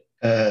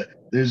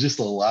 There's just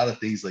a lot of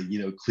things like,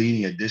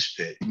 cleaning a dish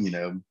pit,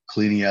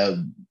 cleaning out,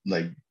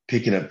 like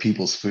picking up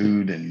people's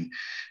food and,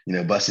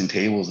 busting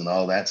tables and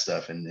all that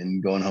stuff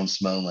and going home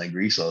smelling like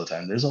grease all the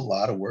time. There's a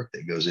lot of work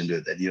that goes into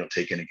it that you don't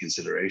take into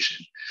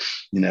consideration.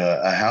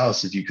 A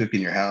house, if you cook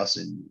in your house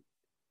and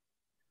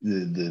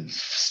the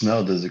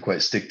smell doesn't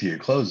quite stick to your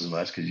clothes as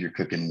much because you're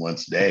cooking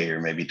once a day or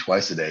maybe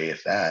twice a day,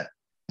 if that,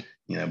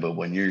 but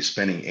when you're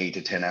spending 8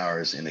 to 10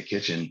 hours in the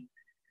kitchen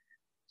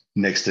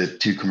next to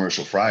 2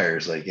 commercial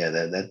fryers, like, yeah,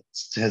 that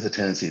has a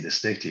tendency to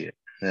stick to you.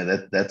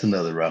 That's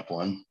another rough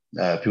one.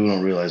 People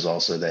don't realize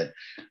also that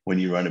when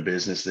you run a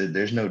business,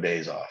 there's no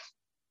days off.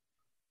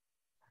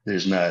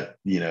 There's not,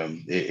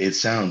 it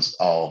sounds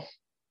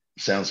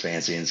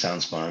fancy and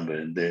sounds fun,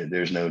 but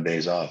there's no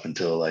days off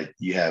until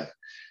you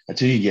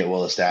get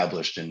well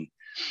established. And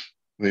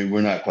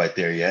we're not quite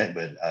there yet,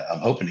 but I'm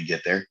hoping to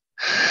get there.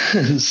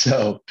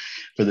 So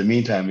for the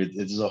meantime,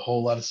 it's a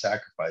whole lot of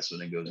sacrifice when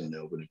it goes into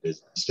opening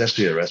business,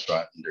 especially a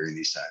restaurant during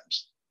these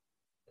times.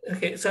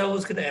 Okay, so I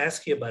was going to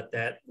ask you about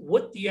that.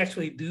 What do you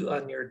actually do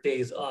on your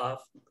days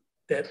off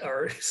that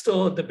are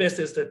still in the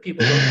business that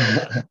people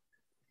don't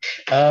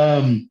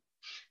know about?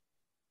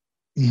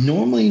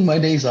 Normally my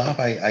days off,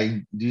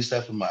 I do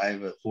stuff with I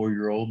have a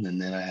 4-year-old and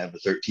then I have a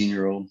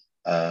 13-year-old.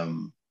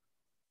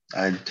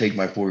 I take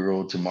my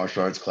 4-year-old to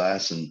martial arts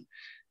class, and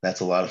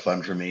that's a lot of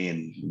fun for me.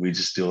 And we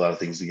just do a lot of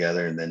things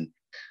together. And then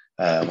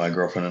my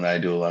girlfriend and I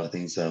do a lot of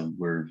things.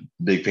 We're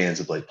big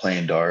fans of like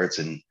playing darts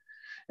and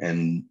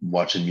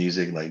watching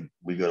music. Like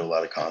we go to a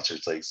lot of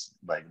concerts, like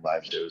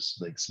live shows,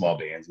 like small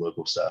bands,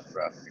 local stuff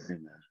around here.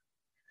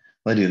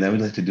 I do that. We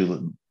like to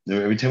do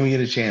every time we get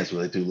a chance. We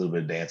like to do a little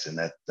bit of dancing.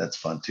 That's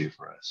fun too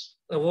for us.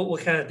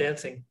 What kind of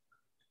dancing?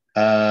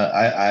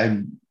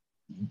 I'm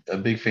a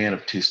big fan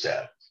of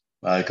 2-step.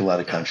 I like a lot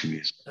of country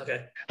music.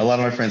 Okay. A lot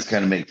of my friends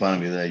kind of make fun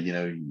of me that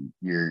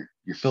you're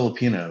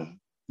Filipino,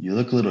 you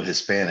look a little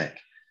Hispanic,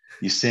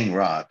 you sing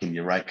rock and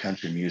you write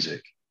country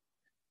music.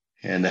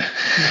 And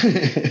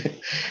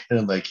and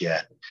I'm like,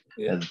 yeah.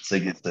 That's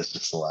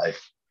just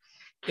life.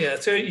 Yeah,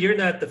 so you're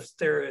not the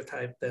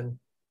stereotype then.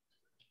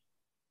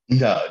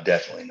 No,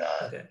 definitely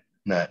not. Okay.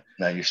 Not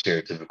your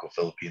stereotypical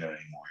Filipino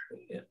anymore.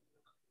 Yeah.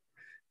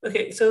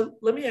 Okay, so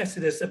let me ask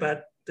you this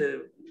about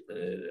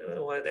I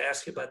wanted to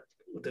ask you about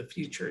the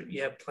future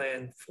you have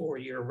planned for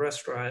your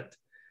restaurant.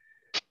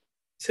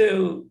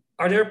 So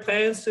are there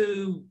plans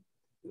to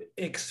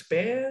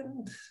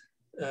expand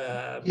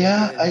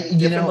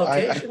Different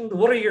location.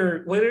 What are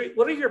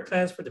your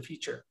plans for the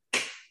future?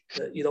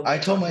 That you don't. I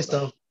told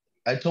myself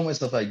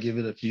I'd give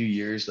it a few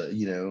years, at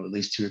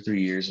least 2 or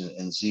 3 years,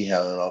 and see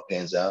how it all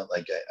pans out.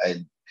 Like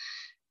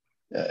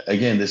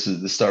again, this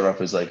start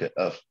off as like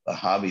a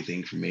hobby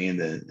thing for me, and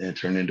then it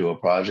turned into a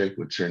project,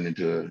 which turned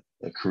into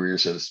a career,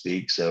 so to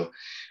speak. So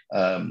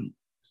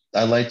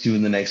I'd like to,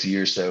 in the next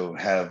year or so,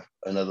 have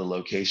another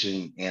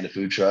location and a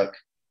food truck.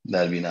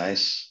 That'd be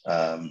nice.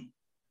 The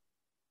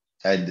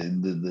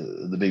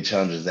big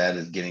challenge is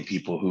getting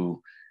people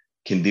who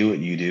can do what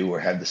you do or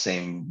have the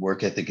same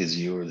work ethic as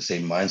you or the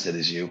same mindset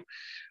as you.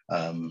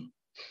 And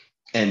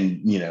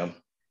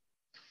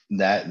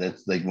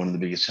that's like one of the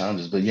biggest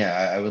challenges. But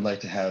yeah, I would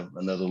like to have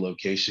another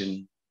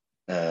location.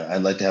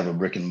 I'd like to have a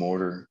brick and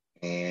mortar,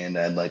 and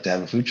I'd like to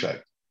have a food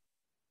truck.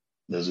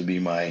 Those would be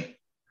my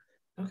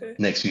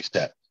next few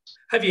steps.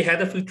 Have you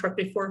had a food truck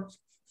before?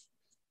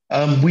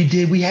 We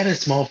did. We had a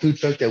small food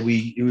truck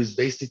it was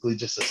basically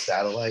just a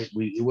satellite.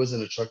 It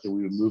wasn't a truck that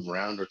we would move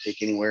around or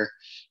take anywhere.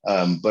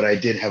 But I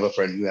did have a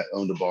friend who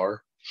owned a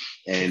bar,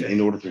 and in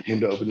order for him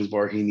to open his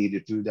bar, he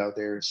needed food out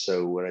there.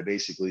 So what I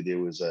basically did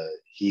was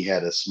he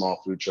had a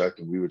small food truck,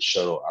 and we would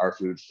shuttle our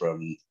food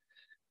from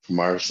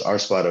our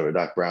spot over at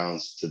Doc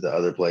Brown's to the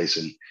other place,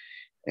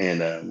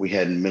 and we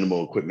had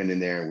minimal equipment in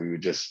there, and we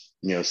would just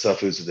sell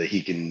food so that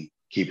he can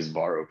keep his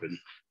bar open.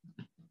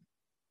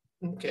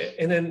 Okay,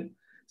 and then.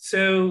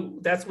 So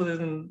that's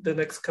within the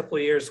next couple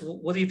of years.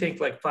 What do you think,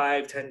 like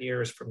 5-10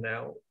 years from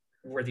now,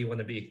 where do you want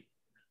to be?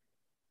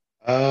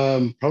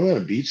 Probably on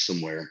a beach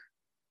somewhere,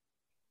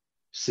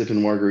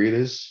 sipping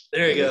margaritas.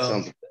 There you go.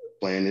 Sounds like a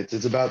plan.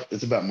 It's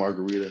about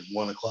margarita,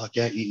 1 o'clock.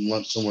 Yeah, eating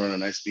lunch somewhere on a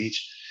nice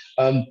beach.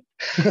 Yeah,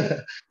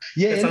 that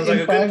sounds like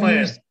a good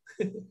plan.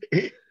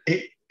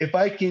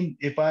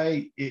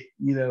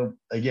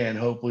 Again,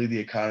 hopefully the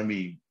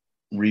economy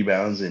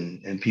rebounds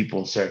and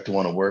people start to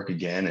want to work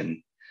again.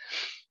 And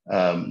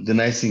the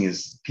nice thing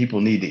is people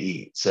need to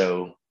eat.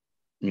 So,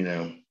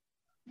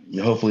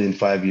 hopefully in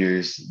 5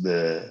 years,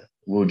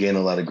 we'll gain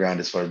a lot of ground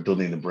as far as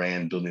building the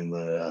brand, putting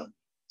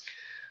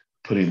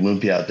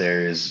lumpia out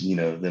there is,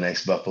 the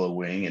next buffalo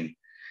wing.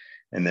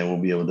 And then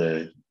we'll be able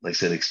to, like I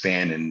said,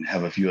 expand and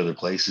have a few other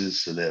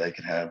places so that I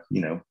can have,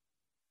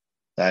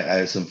 I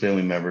have some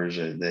family members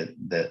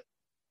that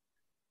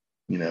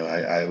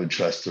I would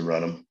trust to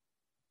run them.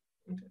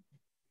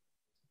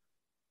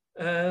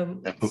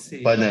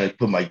 By then,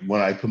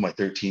 when I put my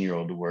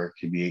 13-year-old to work,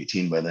 he'd be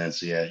 18 by then.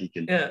 So yeah, he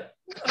can. Yeah.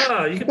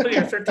 You can put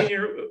your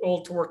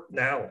 13-year-old to work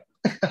now.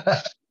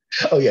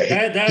 Oh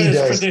yeah, that is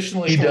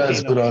traditionally. He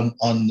does, but on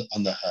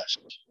the hush.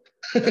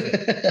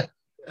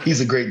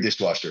 He's a great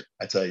dishwasher,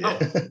 I tell you. Oh,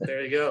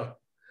 there you go.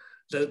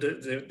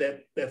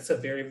 That's a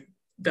very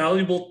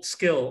valuable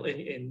skill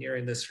in your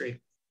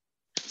industry.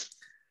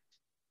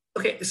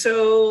 Okay,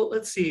 so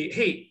let's see.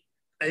 Hey,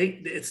 I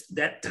think it's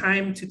that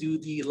time to do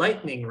the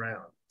lightning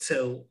round.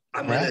 So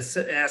I'm going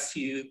to ask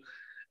you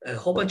a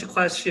whole bunch of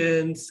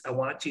questions. I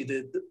want you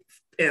to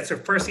answer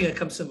first thing that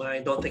comes to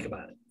mind. Don't think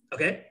about it.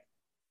 Okay?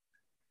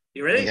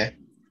 You ready? Okay.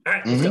 All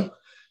right, let's go.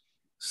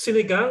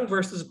 Sinigang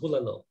versus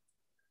bulalo.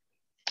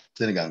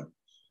 Sinigang.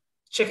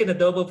 Chicken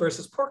adobo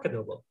versus pork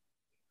adobo.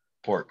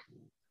 Pork.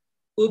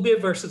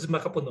 Ube versus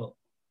makapuno.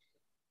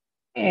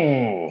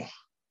 Oh,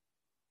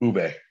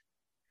 ube.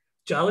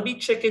 Jollibee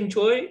Chicken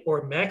Joy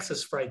or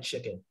Max's Fried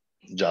Chicken?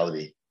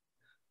 Jollibee.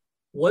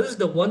 What is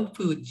the one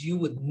food you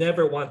would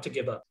never want to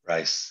give up?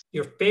 Rice.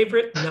 Your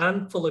favorite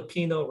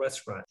non-Filipino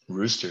restaurant?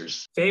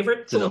 Roosters.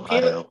 Favorite it's Filipino?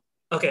 In Ohio.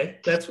 Okay,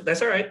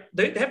 that's all right.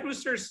 They have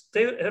Roosters.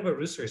 They have a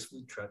Roosters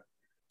food truck.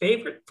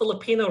 Favorite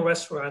Filipino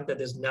restaurant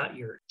that is not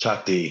yours?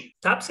 Chakti.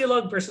 Top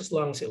silog versus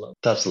long silog?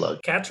 Top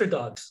silog. Cats or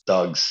dogs?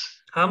 Dogs.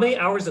 How many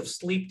hours of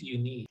sleep do you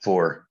need?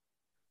 4.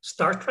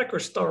 Star Trek or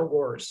Star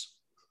Wars?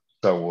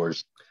 Star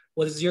Wars.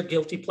 What is your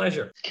guilty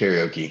pleasure?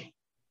 Karaoke.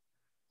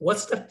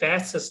 What's the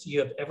fastest you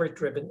have ever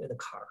driven in a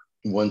car?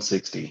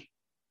 160.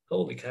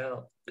 Holy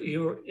cow.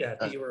 You were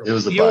it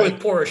was a you were bike.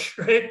 with Porsche,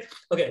 right?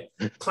 Okay.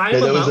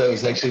 That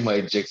was actually my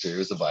Gixxer. It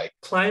was a bike.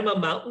 Climb a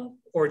mountain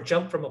or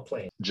jump from a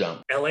plane?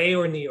 Jump. LA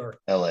or New York?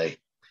 LA.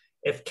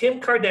 If Kim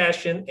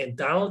Kardashian and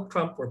Donald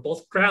Trump were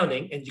both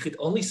drowning and you could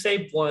only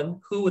save one,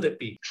 who would it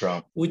be?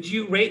 Trump.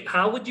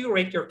 How would you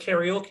rate your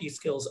karaoke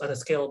skills on a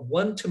scale of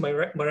 1 to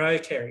Mariah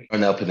Carey?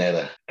 Arnel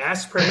Pineda.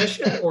 Ask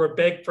permission or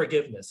beg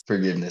forgiveness?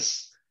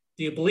 Forgiveness.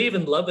 Do you believe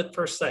in love at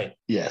first sight?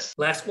 Yes.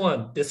 Last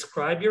one.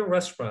 Describe your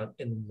restaurant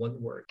in one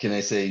word. Can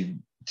I say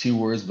 2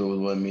 words but with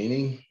one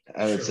meaning?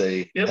 I would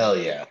say hell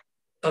yeah.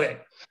 Okay,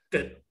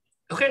 good.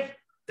 Okay,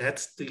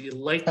 that's the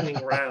lightning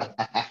round.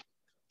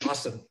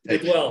 Awesome.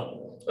 Did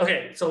well.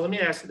 Okay, so let me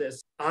ask you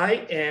this.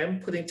 I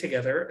am putting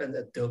together an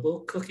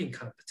adobo cooking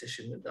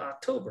competition in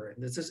October,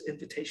 and this is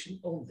invitation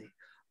only.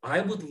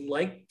 I would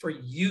like for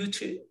you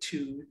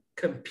to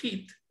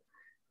compete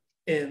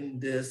in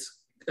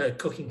this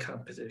cooking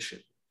competition.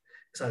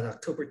 It's on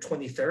October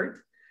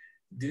 23rd.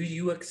 Do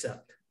you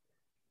accept?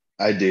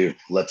 I do.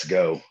 Let's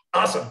go.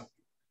 Awesome.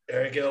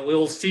 There you go.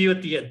 We'll see you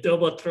at the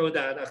Adobo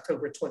Throwdown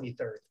October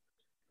 23rd.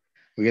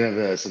 We're going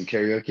to have some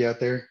karaoke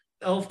out there?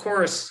 Oh, of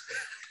course.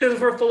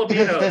 We're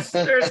Filipinos.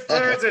 There's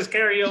bars, there's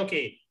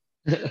karaoke.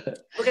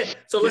 Okay,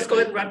 so let's go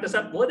ahead and wrap this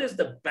up. What is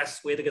the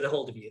best way to get a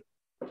hold of you?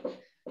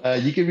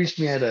 You can reach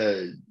me at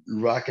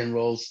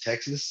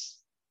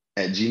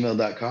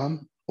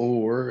rockandrollstexas@gmail.com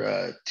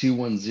or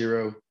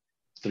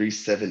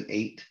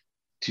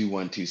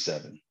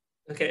 210-378-2127.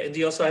 Okay, and do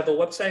you also have a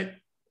website?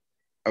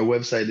 Our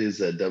website is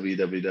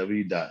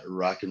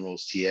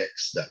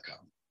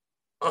www.rockandrollstx.com.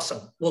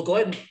 Awesome. We'll go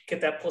ahead and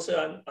get that posted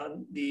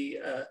on the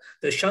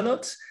show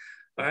notes.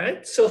 All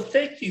right. So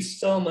thank you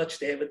so much,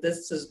 David.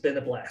 This has been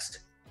a blast.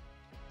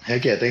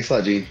 Heck yeah. Thanks a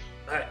lot, Gene.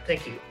 All right.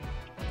 Thank you.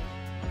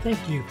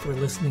 Thank you for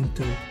listening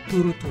to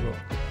Turo Turo,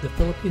 the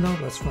Filipino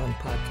Restaurant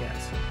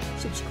Podcast.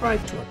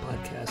 Subscribe to our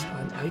podcast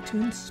on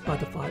iTunes,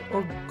 Spotify,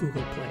 or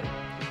Google Play.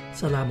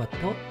 Salamat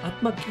po at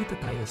magkita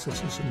tayo sa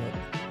susunod.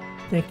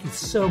 Thank you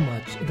so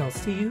much, and I'll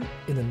see you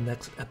in the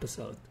next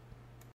episode.